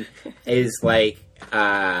then is like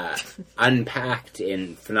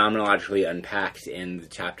phenomenologically unpacked in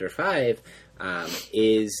chapter 5,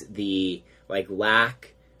 is the like,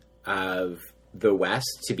 lack of the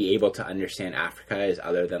West to be able to understand Africa is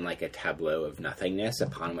other than, like, a tableau of nothingness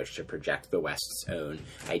upon which to project the West's own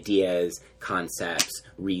ideas, concepts,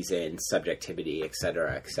 reason, subjectivity,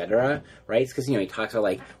 etc., right? Because, he talks about,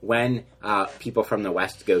 like, when people from the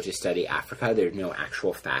West go to study Africa, there's no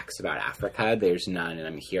actual facts about Africa. There's none, and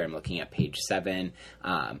I'm looking at page 7.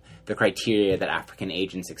 The criteria that African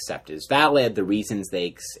agents accept as valid, the reasons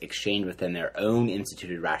they exchange within their own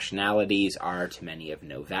instituted rationalities are to many of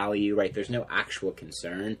no value, right? There's no actual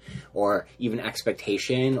concern or even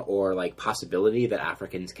expectation or, like, possibility that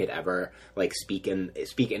Africans could ever, like, speak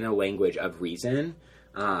in a language of reason,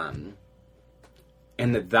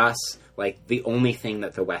 and that thus, like, the only thing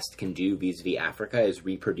that the West can do vis-a-vis Africa is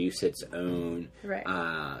reproduce its own,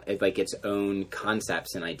 its own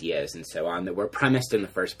concepts and ideas and so on that were premised in the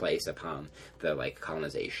first place upon the, like,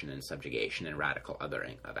 colonization and subjugation and radical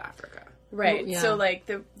othering of Africa. Right. Yeah. So, like,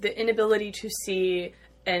 the inability to see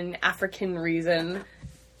an African reason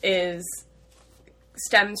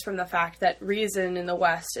stems from the fact that reason in the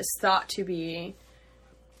West is thought to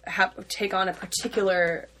take on a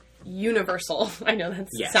particular universal. I know that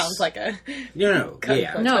sounds like a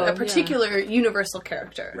a particular universal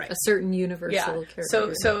character, right? A certain universal character.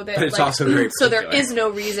 So that, but it's like, also very so there is no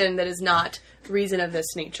reason that is not reason of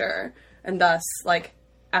this nature, and thus, like,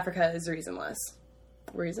 Africa is reasonless.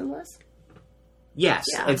 Yes,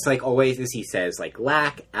 Yeah. It's like always, as he says, like,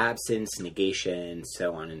 lack, absence, negation,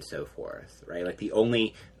 so on and so forth, right? Like, the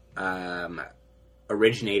only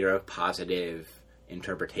originator of positive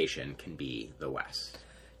interpretation can be the West.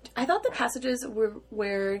 I thought the passages were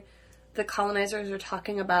where the colonizers were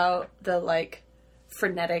talking about the, like,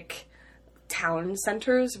 frenetic town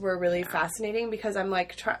centers were really fascinating, because I'm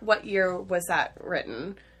like, what year was that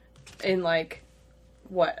written? In, like,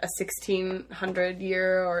 what, a 1600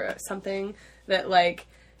 year or something? That, like,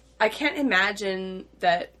 I can't imagine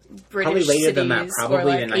that British probably later cities than that, probably or,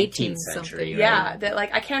 like, the 19th century. Right? Yeah, that,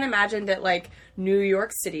 like, I can't imagine that, like, New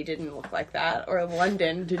York City didn't look like that, or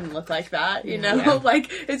London didn't look like that, you know? Yeah. Like,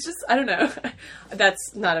 it's just, I don't know.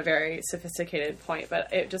 That's not a very sophisticated point,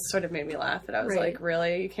 but it just sort of made me laugh. And I was like,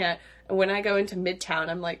 really? You can't... When I go into Midtown,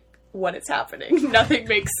 I'm like, what is happening? Nothing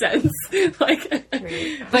makes sense. Like...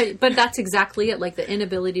 Right. But that's exactly it. Like, the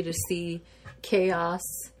inability to see chaos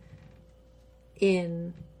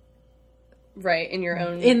in your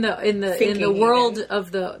own in the world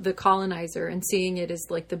of the colonizer, and seeing it as,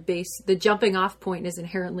 like, the jumping off point is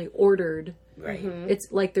inherently ordered. Right. Mm-hmm.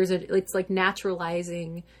 It's like it's like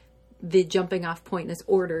naturalizing the jumping off point is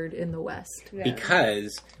ordered in the West. Yeah.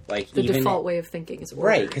 Because, like, The default way of thinking is ordered.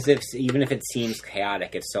 Right, because even if it seems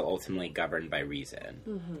chaotic, it's still ultimately governed by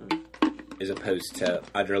reason. As opposed to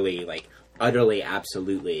utterly,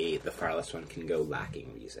 absolutely, the Phallus one can go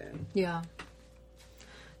lacking reason. Yeah.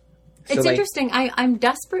 So, It's like, interesting. I'm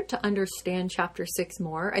desperate to understand chapter 6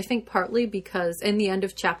 more. I think partly because, in the end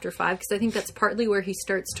of chapter 5, because I think that's partly where he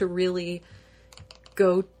starts to really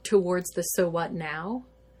go towards the so what now.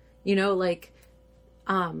 You know, like,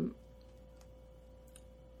 until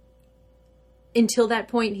that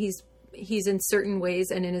point, he's in certain ways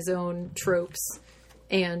and in his own tropes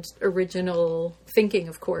and original thinking,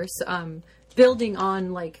 of course, building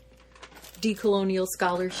on, like, decolonial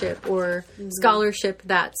scholarship or scholarship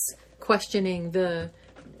that's questioning the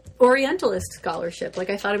Orientalist scholarship. Like,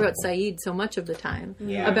 I thought about Said so much of the time.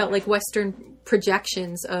 Yeah. About, like, Western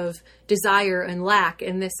projections of desire and lack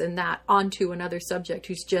and this and that onto another subject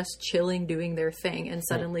who's just chilling, doing their thing, and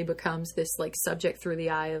suddenly becomes this, like, subject through the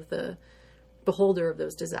eye of the beholder of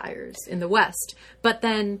those desires in the West. But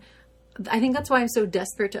then I think that's why I'm so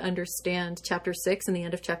desperate to understand chapter 6 and the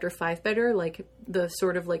end of chapter 5 better, like, the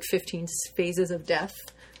sort of, like, 15 phases of death,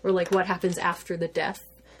 or, like, what happens after the death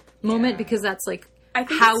moment, because that's, like,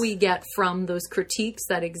 how we get from those critiques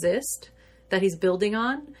that exist, that he's building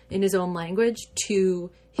on in his own language,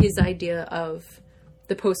 to his idea of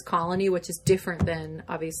the post-colony, which is different than,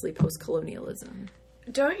 obviously, post-colonialism.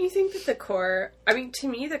 Don't you think that to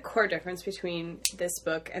me, the core difference between this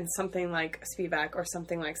book and something like Spivak or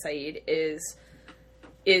something like Said is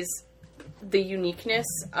the uniqueness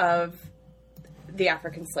of the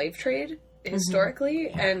African slave trade historically,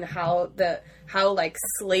 and how like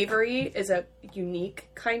slavery is a unique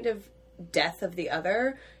kind of death of the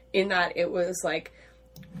other, in that it was like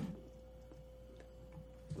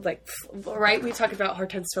right, we talked about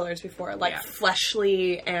Hortense Spillers before, like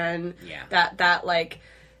fleshly, and that like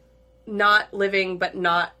not living but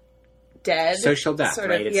not dead, social death, sort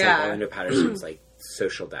right? of, It's like Orlando Patterson's like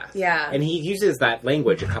social death, and he uses that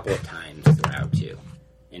language a couple of times throughout too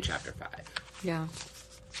in chapter 5. Yeah.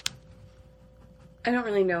 I don't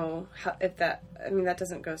really know that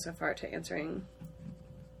doesn't go so far to answering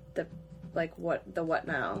the what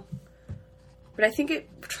now. But I think it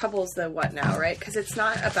troubles the what now, right? Because it's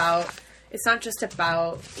not just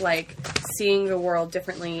about, like, seeing the world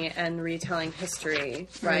differently and retelling history,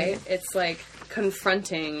 right? Mm. It's, like,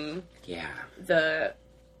 confronting the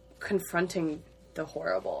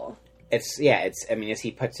horrible. As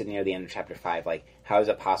he puts it near the end of chapter 5, like, how is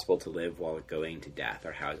it possible to live while going to death,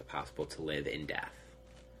 or how is it possible to live in death?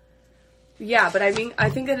 Yeah, but I think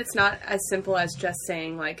that it's not as simple as just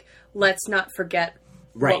saying, like, let's not forget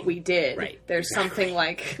what we did. Right. There's something,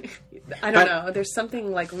 like, I don't know, there's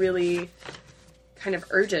something, like, really kind of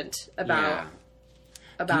urgent about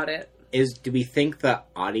it. Do we think the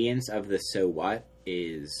audience of the So What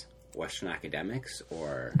is Western academics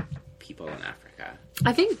or people in Africa?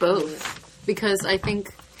 I think both, because I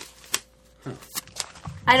think...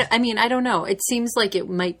 I don't know. It seems like it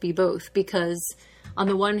might be both, because on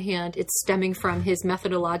the one hand, it's stemming from his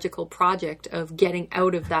methodological project of getting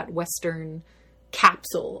out of that Western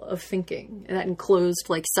capsule of thinking, that enclosed,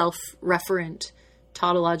 like, self-referent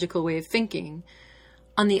tautological way of thinking.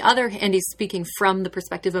 On the other hand, he's speaking from the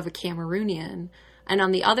perspective of a Cameroonian, and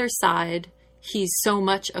on the other side, he's so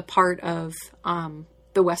much a part of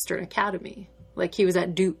the Western Academy. Like, he was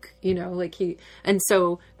at Duke, and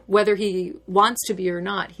so whether he wants to be or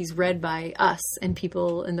not, he's read by us and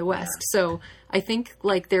people in the West. So I think,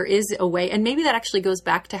 like, there is a way, and maybe that actually goes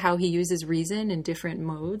back to how he uses reason in different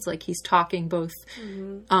modes. Like, he's talking both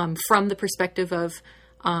from the perspective of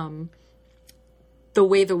the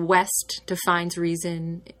way the West defines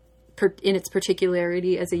reason in its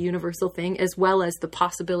particularity as a universal thing, as well as the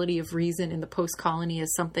possibility of reason in the post-colony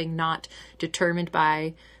as something not determined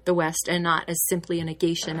by the West and not as simply a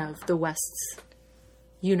negation of the West's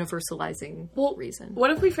universalizing reason.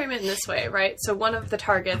 What if we frame it in this way, right? So one of the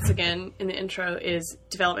targets, again, in the intro is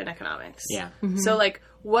development economics. Yeah. Mm-hmm. So, like,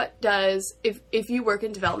 what does, if you work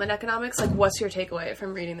in development economics, like, what's your takeaway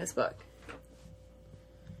from reading this book?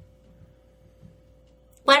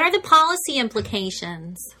 What are the policy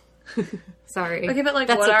implications? Sorry. Okay, but, like,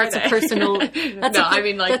 what are they? That's a personal...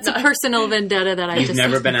 That's a personal vendetta that You've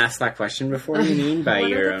never been asked that question before, you mean, by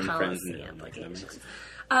your own friends in economics?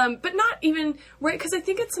 But not even, right, because I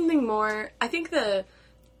think it's something more, I think the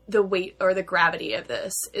weight or the gravity of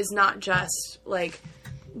this is not just, like,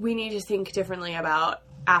 we need to think differently about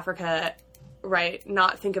Africa, right,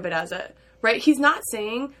 not think of it as right, he's not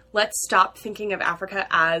saying, let's stop thinking of Africa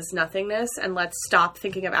as nothingness and let's stop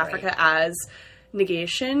thinking of Africa as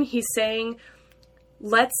negation. He's saying,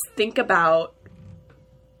 let's think about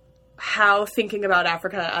how thinking about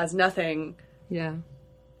Africa as nothing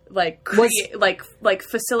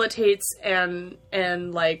facilitates and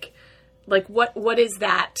what is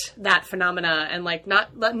that phenomena, and, like,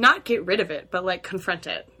 not get rid of it, but, like, confront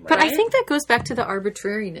it. Right? But I think that goes back to the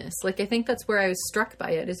arbitrariness. Like, I think that's where I was struck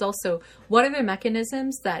by it, is also what are the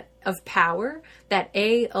mechanisms of power that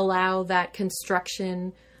allow that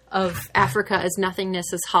construction of Africa as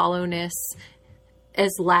nothingness, as hollowness,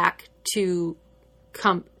 as lack to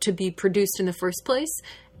be produced in the first place.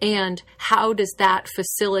 And how does that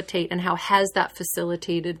facilitate, and how has that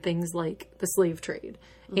facilitated things like the slave trade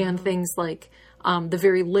and things like the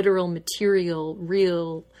very literal, material,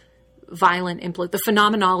 real, violent, the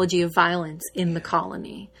phenomenology of violence in the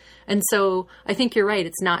colony. And so I think you're right.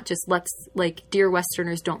 It's not just dear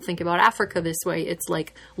Westerners, don't think about Africa this way. It's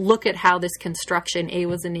like, look at how this construction, A,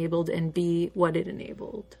 was enabled, and B, what it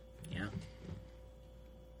enabled. Yeah.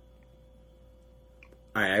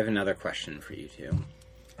 All right, I have another question for you two.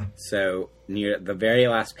 So, near the very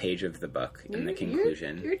last page of the book, in the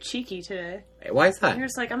conclusion... You're cheeky today. Why is that? You're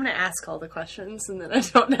just like, I'm going to ask all the questions, and then I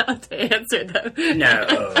don't know how to answer them. No.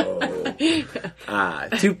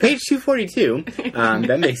 To page 242,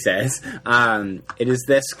 Mbembe says, it is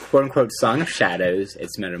this quote-unquote song of shadows,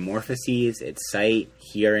 its metamorphoses, its sight,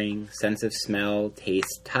 hearing, sense of smell,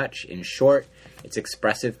 taste, touch, in short, its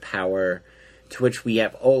expressive power, to which we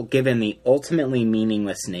have all given the ultimately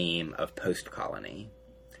meaningless name of post-colony.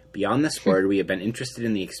 Beyond this word, we have been interested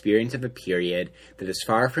in the experience of a period that is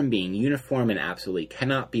far from being uniform and absolutely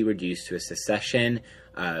cannot be reduced to a succession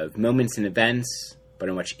of moments and events, but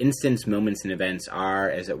in which instants, moments, and events are,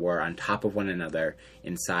 as it were, on top of one another,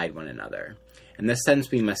 inside one another. In this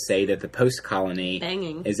sense, we must say that the post-colony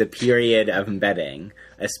is a period of embedding,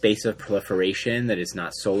 a space of proliferation that is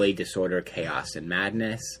not solely disorder, chaos, and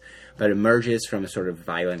madness, but emerges from a sort of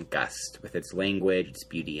violent gust with its language, its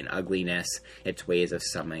beauty and ugliness, its ways of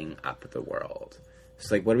summing up the world.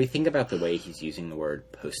 So, like, what do we think about the way he's using the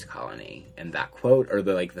word post-colony and that quote, or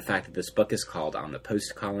the fact that this book is called On the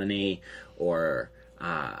Postcolony, or,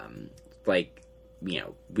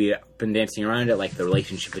 we've been dancing around it, like the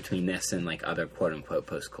relationship between this and like other quote unquote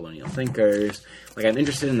post-colonial thinkers. Like, I'm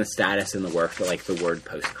interested in the status and the work that like the word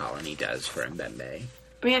post-colony does for Mbembe.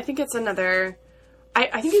 I mean, I think it's another...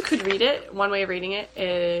 I think you could read it. One way of reading it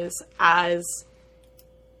is as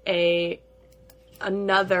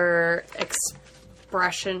another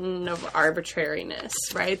expression of arbitrariness,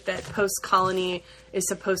 right? That post-colony is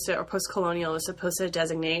supposed to, or post-colonial is supposed to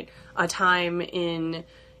designate a time in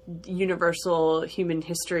universal human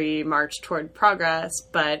history march toward progress,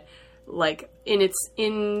 but like in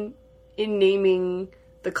naming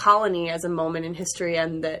the colony as a moment in history,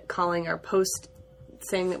 and that calling our post,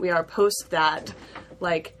 saying that we are post that,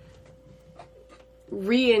 like,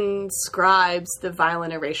 reinscribes the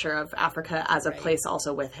violent erasure of Africa as a place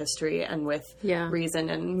also with history and with reason,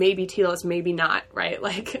 and maybe telos, maybe not, right?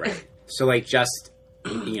 Like, right. So, like, just,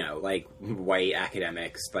 like, white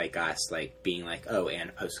academics like us, like, being like, oh,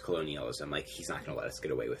 and post-colonialism, like, he's not going to let us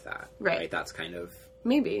get away with that. Right? That's kind of...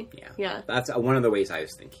 Maybe. Yeah. That's one of the ways I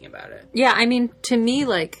was thinking about it. Yeah, I mean, to me,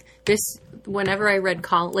 like, this, whenever I read,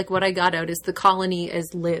 like, what I got out is the colony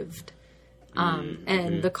as lived.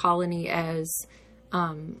 And the colony as,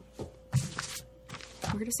 where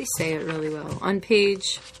does he say it really well? On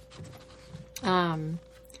page,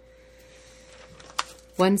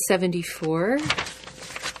 174,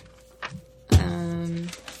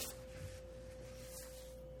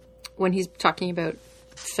 when he's talking about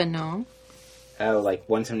Fanon. Oh, like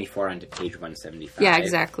 174 onto page 175. Yeah,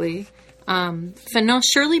 exactly. Fanon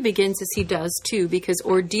surely begins as he does, too, because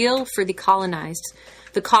ordeal for the colonized.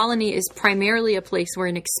 The colony is primarily a place where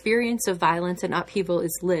an experience of violence and upheaval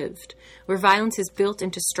is lived, where violence is built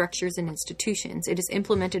into structures and institutions. It is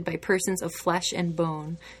implemented by persons of flesh and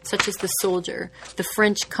bone, such as the soldier, the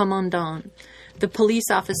French commandant, the police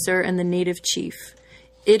officer, and the native chief.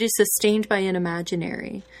 It is sustained by an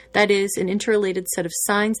imaginary, that is, an interrelated set of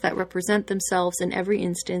signs that represent themselves in every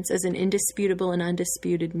instance as an indisputable and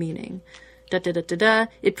undisputed meaning. Da-da-da-da-da.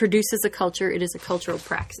 It produces a culture. It is a cultural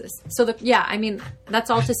praxis. So, I mean,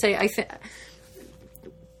 that's all to say. I think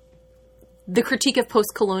the critique of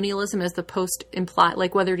post-colonialism as the post-imply,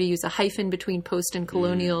 like whether to use a hyphen between post and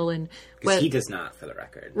colonial, and he does not, for the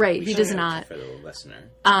record. Right, he does not. For the listener.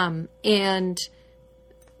 And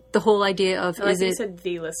the whole idea of like you said,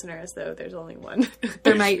 the listener, as though there's only one.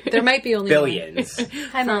 there might be only billions.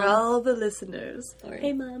 Hi, Mom. For all the listeners. Or,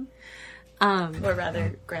 hey, Mom. Or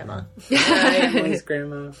rather, Grandma. Hi, please,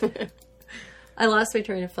 Grandma. I lost my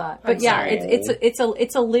train of thought, but sorry.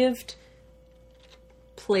 it's a lived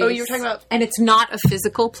place. Oh, you were talking about, and it's not a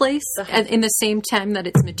physical place, in the same time that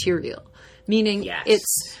it's material. Meaning,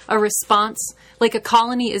 it's a response. Like, a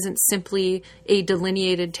colony isn't simply a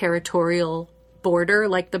delineated territorial border.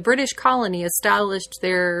 Like, the British colony established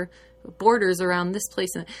their borders around this place.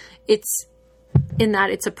 It's in that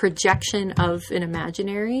it's a projection of an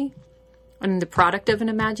imaginary and the product of an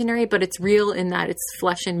imaginary, but it's real in that it's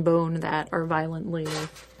flesh and bone that are violently...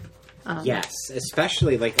 yes,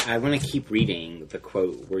 especially, like, I want to keep reading the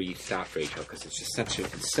quote where you stopped, Rachel, because it's just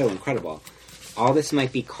it's so incredible. All this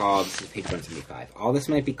might be called, this is page 175, all this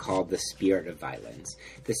might be called the spirit of violence.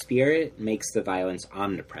 The spirit makes the violence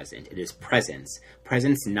omnipresent. It is presence.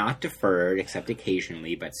 Presence not deferred, except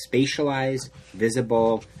occasionally, but spatialized,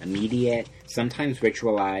 visible, immediate, sometimes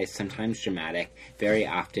ritualized, sometimes dramatic, very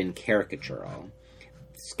often caricatural.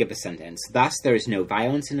 Skip a sentence. Thus, there is no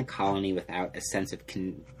violence in a colony without a sense of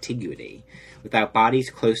contiguity. Without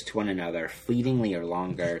bodies close to one another, fleetingly or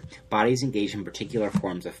longer, bodies engage in particular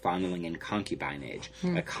forms of fondling and concubinage,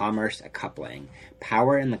 a commerce, a coupling.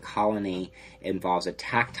 Power in the colony involves a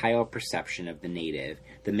tactile perception of the native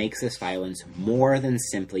that makes this violence more than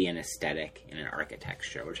simply an aesthetic and an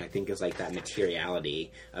architecture, which I think is like that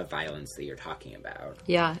materiality of violence that you're talking about.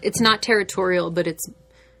 Yeah, it's not territorial, but it's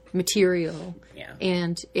material. Yeah.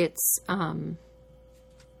 And it's,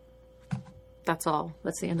 that's all.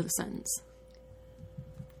 That's the end of the sentence.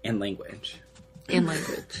 And language. And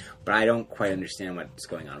language. But I don't quite understand what's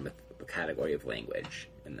going on with the category of language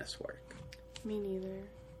in this work. Me neither.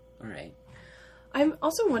 All right. I'm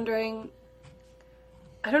also wondering,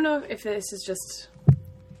 I don't know if this is just,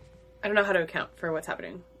 I don't know how to account for what's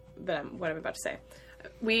happening, what I'm about to say.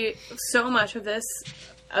 So much of this,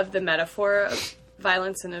 of the metaphor of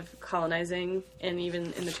violence and of colonizing, and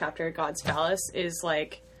even in the chapter God's Phallus, is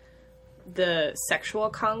like the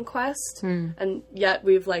sexual conquest, and yet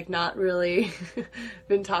we've like not really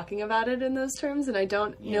been talking about it in those terms, and I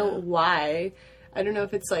don't know why. I don't know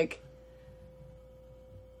if it's like,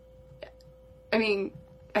 I mean,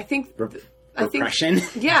 I think repression.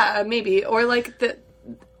 Yeah, maybe, or like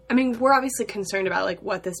I mean, we're obviously concerned about like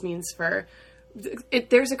what this means for.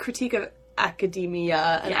 There's a critique of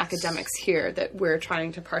academia and Yes. academics here that we're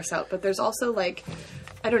trying to parse out. But there's also, like,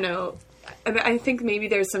 I don't know, I think maybe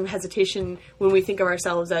there's some hesitation when we think of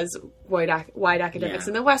ourselves as white academics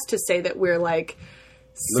in the West to say that we're, like,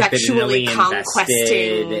 sexually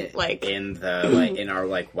conquesting, like, in our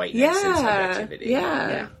like whiteness and subjectivity.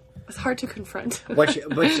 Yeah. It's hard to confront. which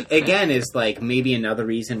again is like maybe another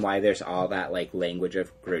reason why there's all that like language of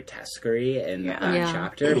grotesquerie in that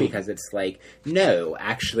chapter, because it's like, no,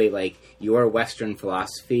 actually, like, your Western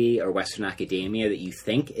philosophy or Western academia that you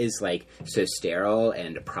think is like so sterile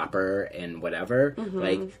and proper and whatever,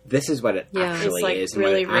 like, this is what it actually like is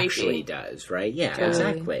really and what it rapey. actually does, right? Yeah, Totally.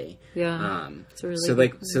 exactly. Yeah. It's a really So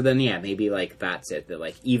like, so then maybe like that's it, that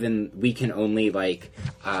like even we can only like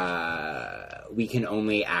we can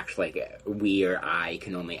only act like we or I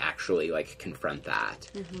can only actually like confront that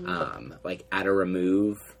like at a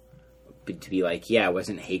remove to be like, yeah,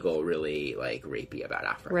 wasn't Hegel really like rapey about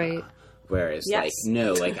Africa? Right. Whereas Yes. like,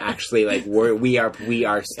 no, like actually like we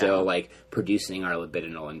are still like producing our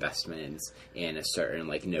libidinal investments in a certain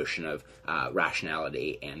like notion of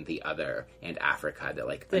rationality and the other and Africa that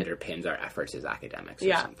like underpins our efforts as academics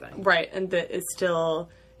or something. Right, and that it's still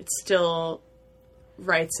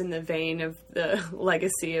writes in the vein of the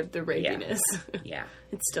legacy of the rapiness. Yeah.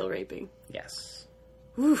 It's still raping. Yes.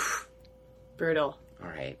 Oof. Brutal. All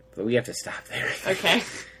right, but we have to stop there. Okay.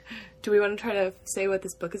 Do we want to try to say what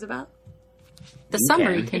this book is about? The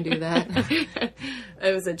summary can do that.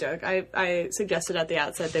 It was a joke. I suggested at the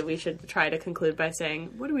outset that we should try to conclude by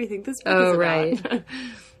saying, what do we think this book is about? Right.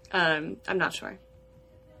 I'm not sure.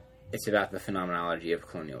 It's about the phenomenology of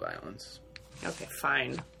colonial violence. Okay,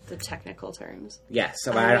 fine. The technical terms. Yes,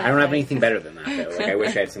 so I don't have anything better than that, though. Like, I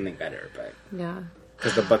wish I had something better, but... Yeah.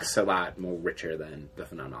 Because the book's a lot more richer than the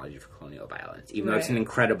phenomenology of colonial violence. Even though it's an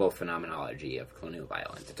incredible phenomenology of colonial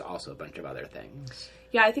violence, it's also a bunch of other things.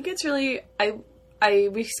 Yeah, I think it's really...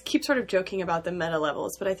 we keep sort of joking about the meta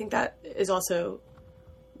levels, but I think that is also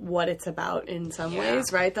what it's about in some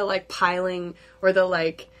ways, right? The, like, piling or the,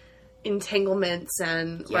 like, entanglements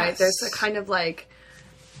and, right? There's a kind of, like...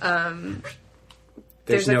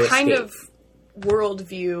 There's no a kind escape. of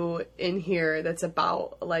worldview in here that's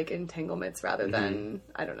about, like, entanglements rather than,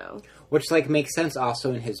 I don't know. Which, like, makes sense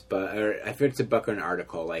also in his book, or I forget it's a book or an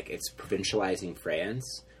article, like, it's Provincializing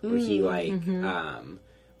France, where he, like,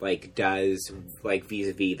 like, does, like,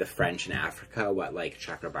 vis-a-vis the French in Africa, what, like,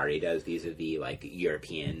 Chakrabarty does vis-a-vis, like,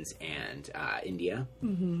 Europeans and India.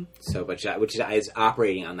 Mm-hmm. So, which is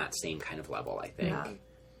operating on that same kind of level, I think. Yeah.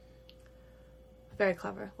 Very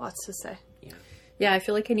clever. Lots to say. Yeah. Yeah, I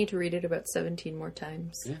feel like I need to read it about 17 more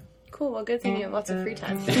times. Yeah. Cool. Well, good thing you have lots of free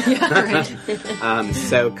time.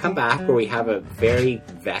 So come back where we have a very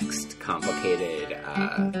vexed, complicated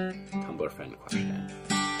Tumblr friend question.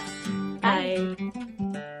 Bye.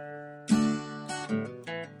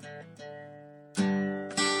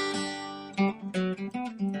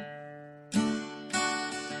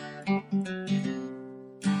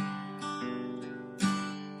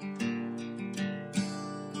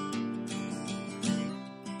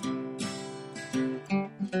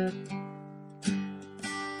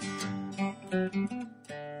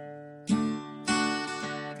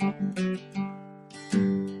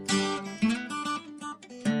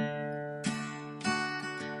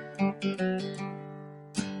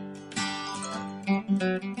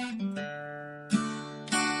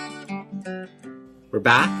 We're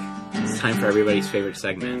back. It's time for everybody's favorite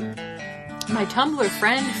segment. My Tumblr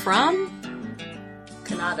friend from...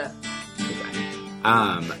 Canada.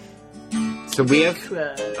 So we have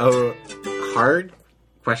a hard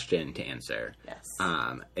question to answer. Yes.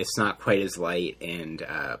 It's not quite as light and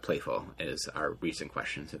playful as our recent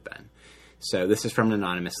questions have been. So this is from an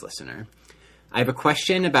anonymous listener. I have a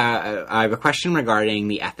question regarding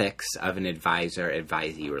the ethics of an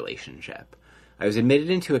advisor-advisee relationship. I was admitted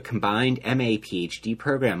into a combined MA-PhD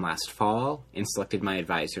program last fall and selected my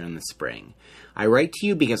advisor in the spring. I write to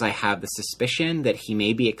you because I have the suspicion that he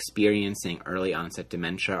may be experiencing early onset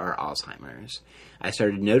dementia or Alzheimer's. I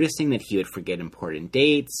started noticing that he would forget important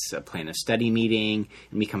dates, plan a study meeting,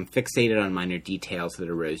 and become fixated on minor details that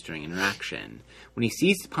arose during interaction. When he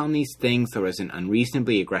seized upon these things, there was an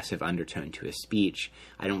unreasonably aggressive undertone to his speech.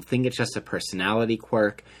 I don't think it's just a personality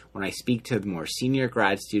quirk. When I speak to more senior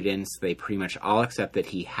grad students, they pretty much all accept that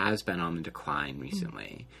he has been on the decline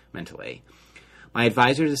recently, mentally. My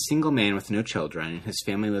advisor is a single man with no children, and his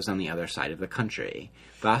family lives on the other side of the country.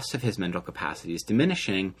 Thus, if his mental capacity is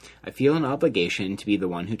diminishing, I feel an obligation to be the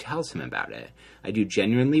one who tells him about it. I do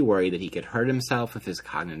genuinely worry that he could hurt himself if his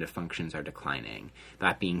cognitive functions are declining.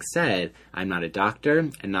 That being said, I'm not a doctor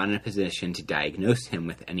and not in a position to diagnose him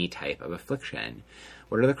with any type of affliction.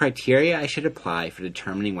 What are the criteria I should apply for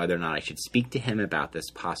determining whether or not I should speak to him about this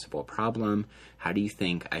possible problem? How do you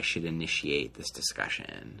think I should initiate this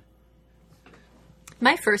discussion?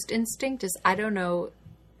 My first instinct is I don't know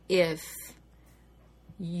if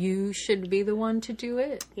you should be the one to do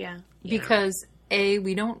it. Yeah. Because, A,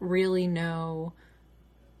 we don't really know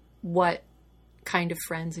what kind of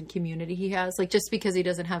friends and community he has. Like, just because he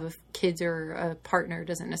doesn't have kids or a partner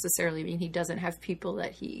doesn't necessarily mean he doesn't have people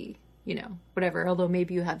that he, you know, whatever. Although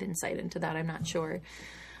maybe you have insight into that. I'm not sure.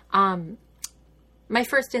 My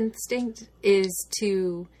first instinct is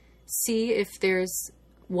to see if there's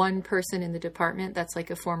one person in the department that's like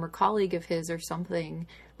a former colleague of his or something,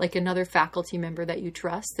 like another faculty member that you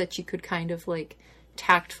trust, that you could kind of like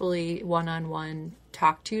tactfully one-on-one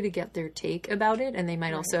talk to get their take about it, and they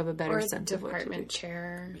might also have a better sense of what to do. Department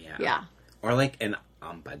chair. Yeah. Or like an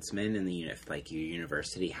ombudsman in the if like your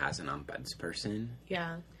university has an ombudsperson.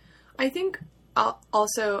 Yeah. I think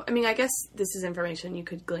also, I mean, I guess this is information you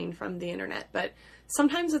could glean from the internet, but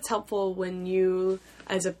sometimes it's helpful when you,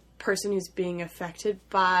 as a person who's being affected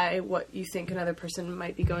by what you think another person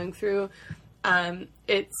might be going through,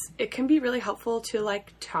 it can be really helpful to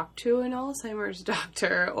like talk to an Alzheimer's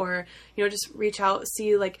doctor, or, you know, just reach out,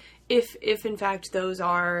 see like if in fact those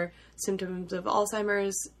are symptoms of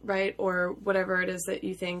Alzheimer's, right? Or whatever it is that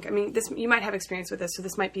you think. I mean, this, you might have experience with this, so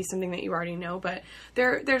this might be something that you already know, but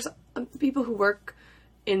there's people who work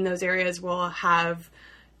in those areas will have,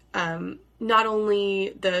 not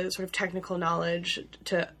only the sort of technical knowledge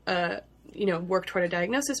to, you know, work toward a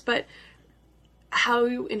diagnosis, but how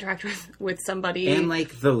you interact with somebody. And,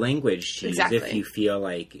 like, the language to Exactly. use if you feel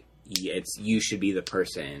like you should be the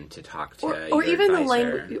person to talk to or your even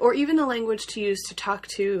advisor. or even the language to use to talk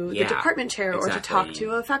to the department chair, or to talk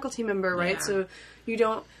to a faculty member, right? Yeah. So you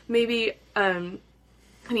don't, maybe, I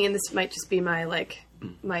mean, and this might just be my, like,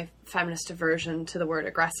 my feminist aversion to the word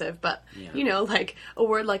aggressive, but, you know, like, a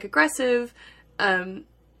word like aggressive,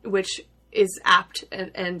 which is apt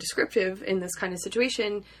and descriptive in this kind of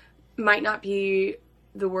situation, might not be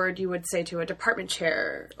the word you would say to a department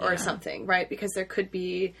chair or something, right? Because there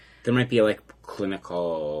might be like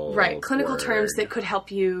clinical clinical word. terms that could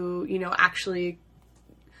help you, you know, actually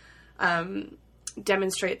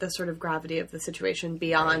demonstrate the sort of gravity of the situation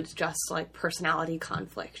beyond just like personality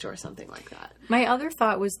conflict or something like that. My other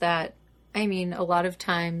thought was that, I mean, a lot of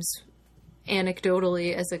times,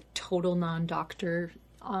 anecdotally, as a total non-doctor,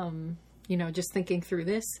 you know, just thinking through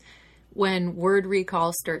this, when word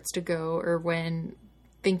recall starts to go, or when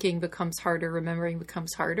thinking becomes harder, remembering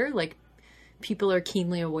becomes harder, like, people are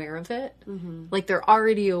keenly aware of it. Mm-hmm. Like, they're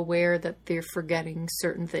already aware that they're forgetting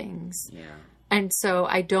certain things. Yeah. And so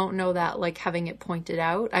I don't know that, like, having it pointed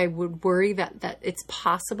out, I would worry that it's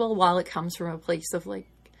possible, while it comes from a place of, like,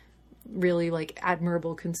 really, like,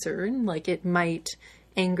 admirable concern, like, it might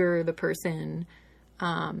anger the person,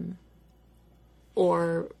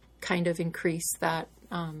 or kind of increase that,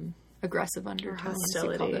 aggressive undertone.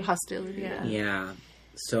 Hostility. Yeah.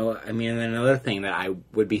 So, I mean, another thing that I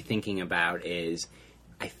would be thinking about is,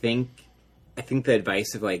 I think the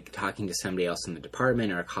advice of, like, talking to somebody else in the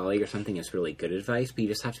department or a colleague or something is really good advice, but you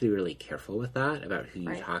just have to be really careful with that, about who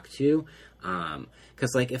you talk to.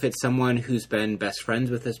 Because, like, if it's someone who's been best friends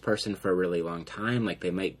with this person for a really long time, like, they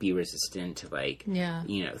might be resistant to, like,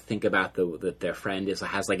 you know, think about that their friend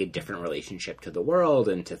has, like, a different relationship to the world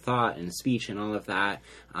and to thought and speech and all of that.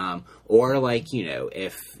 Or, like, you know,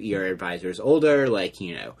 if your advisor's older, like,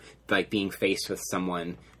 you know, like, being faced with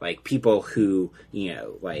someone, like, people who, you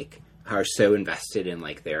know, like, are so invested in,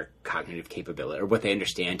 like, their cognitive capability, or what they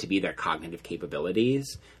understand to be their cognitive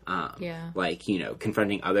capabilities. Like, you know,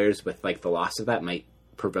 confronting others with, like, the loss of that might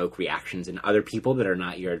provoke reactions in other people that are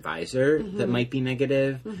not your advisor that might be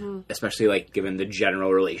negative, especially, like, given the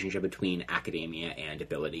general relationship between academia and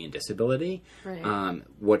ability and disability,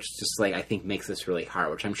 which just, like, I think makes this really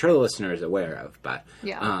hard, which I'm sure the listener is aware of, but,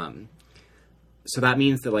 so that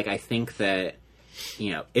means that, like, I think that,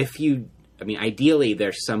 you know, ideally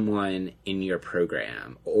there's someone in your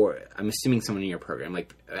program, or I'm assuming someone in your program,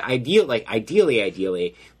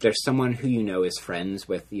 ideally, there's someone who you know is friends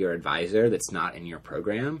with your advisor that's not in your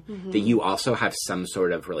program, that you also have some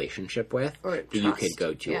sort of relationship with, or that you could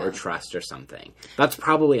go to, or trust or something. That's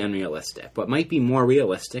probably unrealistic. What might be more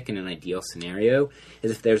realistic in an ideal scenario is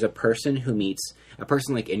if there's a person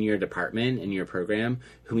like in your department, in your program,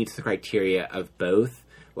 who meets the criteria of both,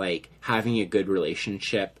 like, having a good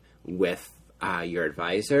relationship with your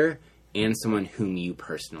advisor and someone whom you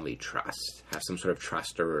personally trust, have some sort of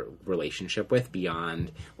trust or relationship with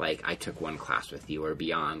beyond, like, I took one class with you, or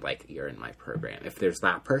beyond, like, you're in my program. If there's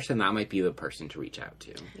that person, that might be the person to reach out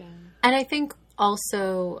to. Yeah. And I think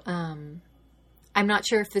also, I'm not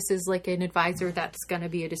sure if this is like an advisor that's going to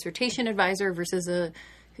be a dissertation advisor versus a,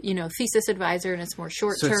 thesis advisor, and it's more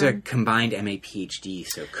short term. So it's a combined MA PhD,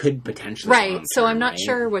 so it could potentially right. So I'm not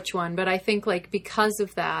sure which one, but I think like because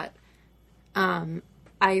of that,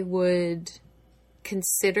 I would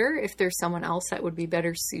consider if there's someone else that would be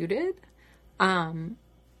better suited,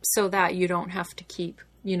 so that you don't have to keep,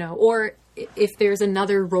 or if there's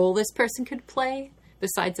another role this person could play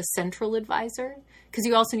besides a central advisor, because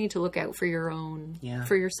you also need to look out for your own,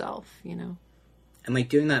 for yourself, And, like,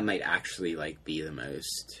 doing that might actually, like, be the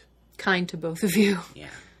most... kind to both of you. Yeah.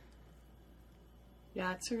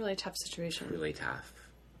 Yeah, it's a really tough situation. Really tough.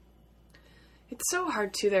 It's so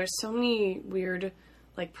hard, too. There's so many weird,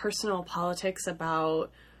 like, personal politics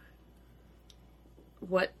about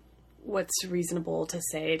what's reasonable to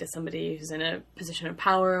say to somebody who's in a position of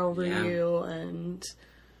power over you, and...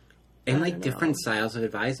 And, like, different styles of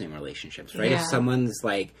advising relationships, right? Yeah. If someone's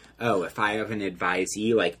like, oh, if I have an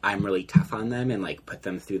advisee, like, I'm really tough on them and, like, put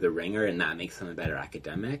them through the ringer and that makes them a better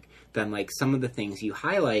academic, then, like, some of the things you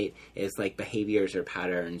highlight is, like, behaviors or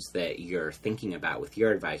patterns that you're thinking about with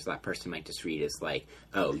your advisor. That person might just read as, like,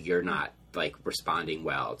 oh, you're not, like, responding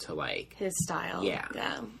well to, like... his style. Yeah.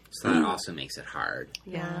 Yeah. So that also makes it hard.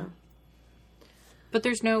 Yeah. But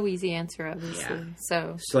there's no easy answer, obviously. Yeah.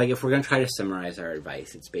 So, like, if we're going to try to summarize our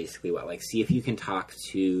advice, it's basically what? Like, see if you can talk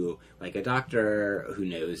to, like, a doctor who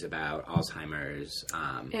knows about Alzheimer's.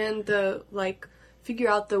 And figure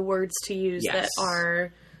out the words to use that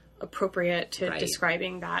are appropriate to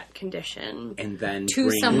describing that condition. And then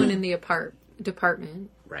to someone in the department.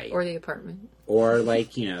 Right. Or the apartment. Or,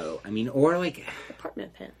 like, or, like...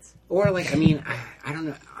 apartment pants. Or, like, I don't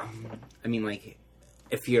know. Like...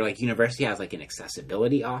 If your, like, university has, like, an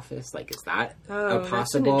accessibility office, like, is that a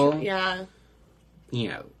possible?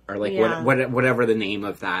 Or, like, whatever the name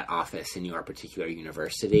of that office in your particular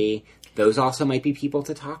university, those also might be people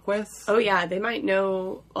to talk with. Oh, yeah, they might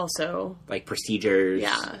know also. Like, procedures.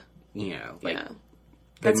 Yeah.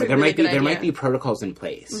 There might be protocols in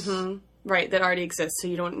place. Mm-hmm. Right, that already exist, so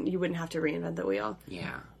you wouldn't have to reinvent the wheel.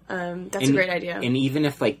 Yeah. That's a great idea. And even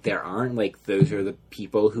if, like, there aren't, like, those are the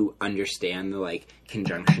people who understand the, like,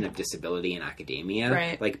 conjunction of disability and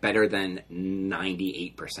academia, like, better than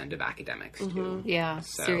 98% of academics do. Yeah,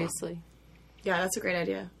 so. Seriously. Yeah, that's a great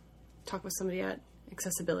idea. Talk with somebody at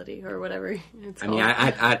accessibility or whatever it's called.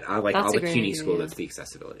 I like all the CUNY school that's the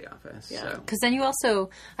accessibility office. Yeah. Because then you also,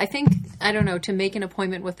 I think, to make an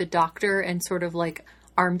appointment with a doctor and sort of, like,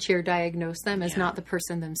 armchair diagnose them as not the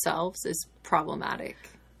person themselves is problematic.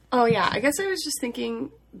 Oh, yeah. I guess I was just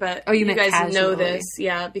thinking, but you guys casually know this,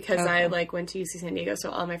 because I, like, went to UC San Diego, so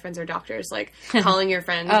all my friends are doctors. Like, calling your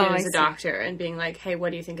friend who's a doctor and being like, hey,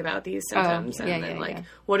 what do you think about these symptoms?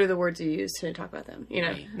 What are the words you use to talk about them?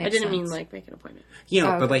 I didn't mean, like, make an appointment.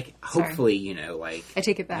 But, like, hopefully, like... I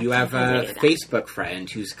take it back. You have a Facebook friend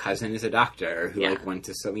whose cousin is a doctor who, like, went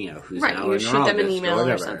to some, who's now a neurologist shoot them an email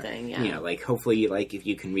or something, like, hopefully, like, if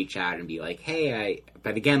you can reach out and be like, hey,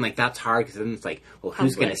 But again, like, that's hard because then it's like, well,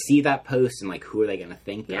 who's going to see that post and, like, who are they going to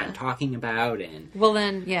think that I'm talking about? And well,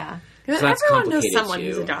 then, yeah. So that's everyone knows complicated, someone too.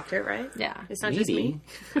 who's a doctor, right? Yeah. It's not just me.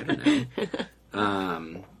 I don't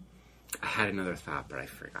know. I had another thought, but I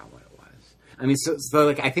forgot what it was. I mean, so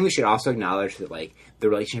like, I think we should also acknowledge that, like, the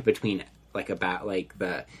relationship between, like, about, like,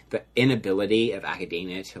 the inability of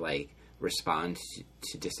academia to, like, respond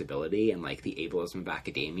to disability and, like, the ableism of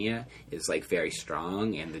academia is, like, very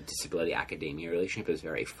strong, and the disability academia relationship is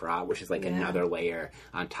very fraught, which is, like, another layer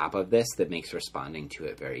on top of this that makes responding to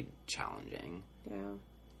it very challenging. Yeah.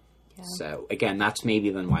 So, again, that's maybe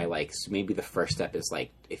then why, like, maybe the first step is, like,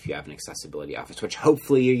 if you have an accessibility office, which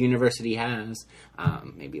hopefully your university has,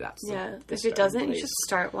 maybe that's if it doesn't, you should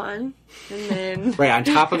start one, and then... Right, on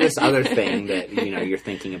top of this other thing that, you're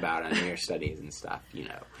thinking about on your studies and stuff,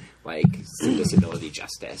 like, some disability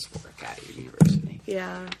justice work at your university.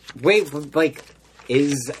 Yeah. Wait, like...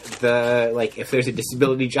 Is if there's a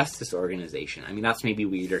disability justice organization, I mean, that's maybe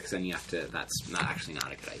weirder because then that's not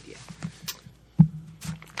a good idea.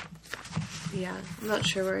 Yeah, I'm not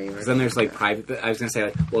sure where you were. Because then there's, like, private... I was going to say,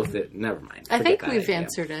 like, well, never mind. I think we've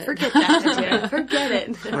answered it. Forget that idea. Forget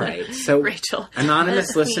it. All right, so... Rachel.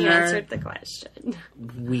 Anonymous listener... He answered the question.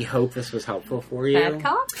 We hope this was helpful for you. Bad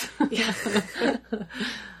cop? Yeah.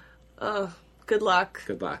 Oh, good luck.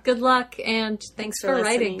 Good luck. Good luck, and thanks for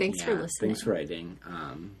writing. listening. Thanks for listening. Thanks for writing.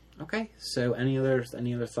 Okay, so any other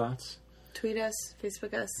thoughts? Tweet us,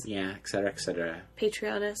 Facebook us. Yeah, et cetera, et cetera.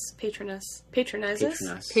 Patreon us, patronize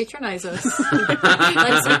us. Patronize us.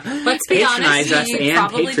 let's be honest, us you and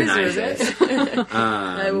probably patronize deserve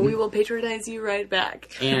us. We will patronize you right back.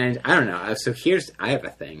 And I don't know. So I have a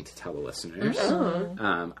thing to tell the listeners.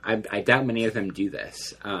 I doubt many of them do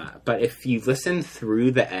this. But if you listen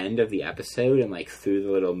through the end of the episode and like through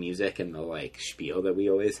the little music and the like spiel that we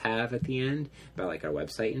always have at the end about like our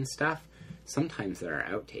website and stuff, sometimes there are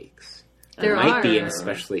outtakes. There might be an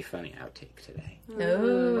especially funny outtake today.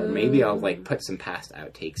 Oh. Or maybe I'll like put some past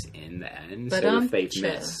outtakes in the end, so if they've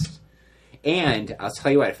missed. And I'll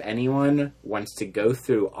tell you what, if anyone wants to go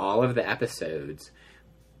through all of the episodes,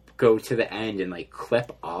 go to the end and like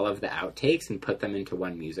clip all of the outtakes and put them into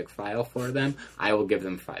one music file for them, I will give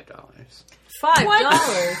them $5. $5?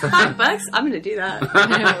 $5? I'm going to do that.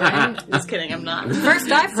 I know, right? Just kidding, I'm not.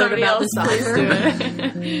 First I've heard about this offer. Do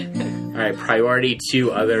it. All right, priority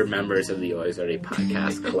to other members of the Always Already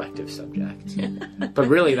podcast collective subject. But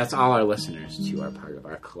really, that's all our listeners too are part of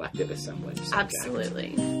our collective assemblage subject.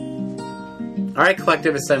 Absolutely. All right,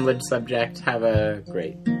 collective assemblage subject. Have a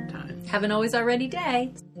great time. Have an Always Already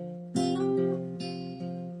day.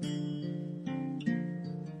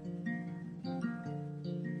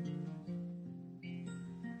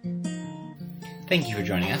 Thank you for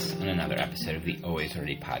joining us on another episode of the Always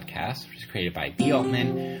Already podcast, which is created by B.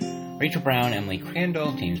 Altman, Rachel Brown, Emily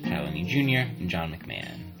Crandall, James Paolini Jr., and John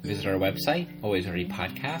McMahon. Visit our website,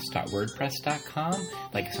 alwaysalreadypodcast.wordpress.com.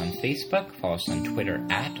 Like us on Facebook, follow us on Twitter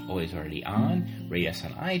at alwaysalreadyon, rate us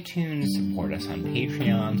on iTunes, support us on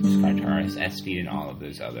Patreon, subscribe to our RSS feed, and all of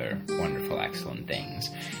those other wonderful, excellent things.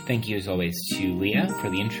 Thank you, as always, to Leah for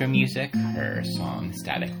the intro music, her song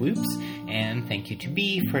Static Loops, and thank you to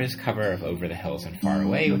B for his cover of Over the Hills and Far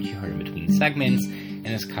Away, which you heard in between segments, and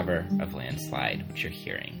his cover of Landslide, which you're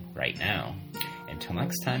hearing right now. Until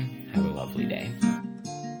next time, have a lovely day.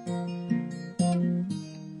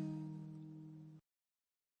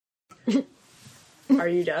 Are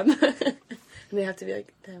you done? And they have to be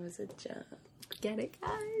like, that was a joke. Get it,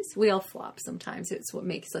 guys? We all flop sometimes. It's what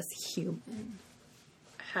makes us human.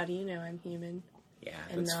 How do you know I'm human? Yeah,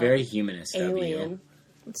 And it's not very humanist of you. alien.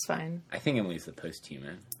 It's fine. I think Emily's the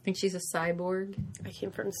post-human. I think she's a cyborg. I came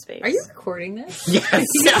from space. Are you recording this? Yes!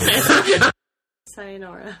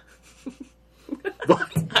 Sayonara.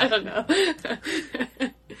 What? I don't know.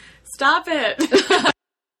 Stop it!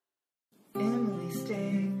 Emily, stay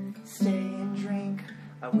and drink.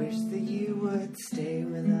 I wish that you would stay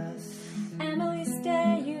with us. Emily,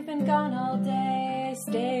 stay. You've been gone all day.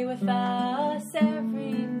 Stay with us.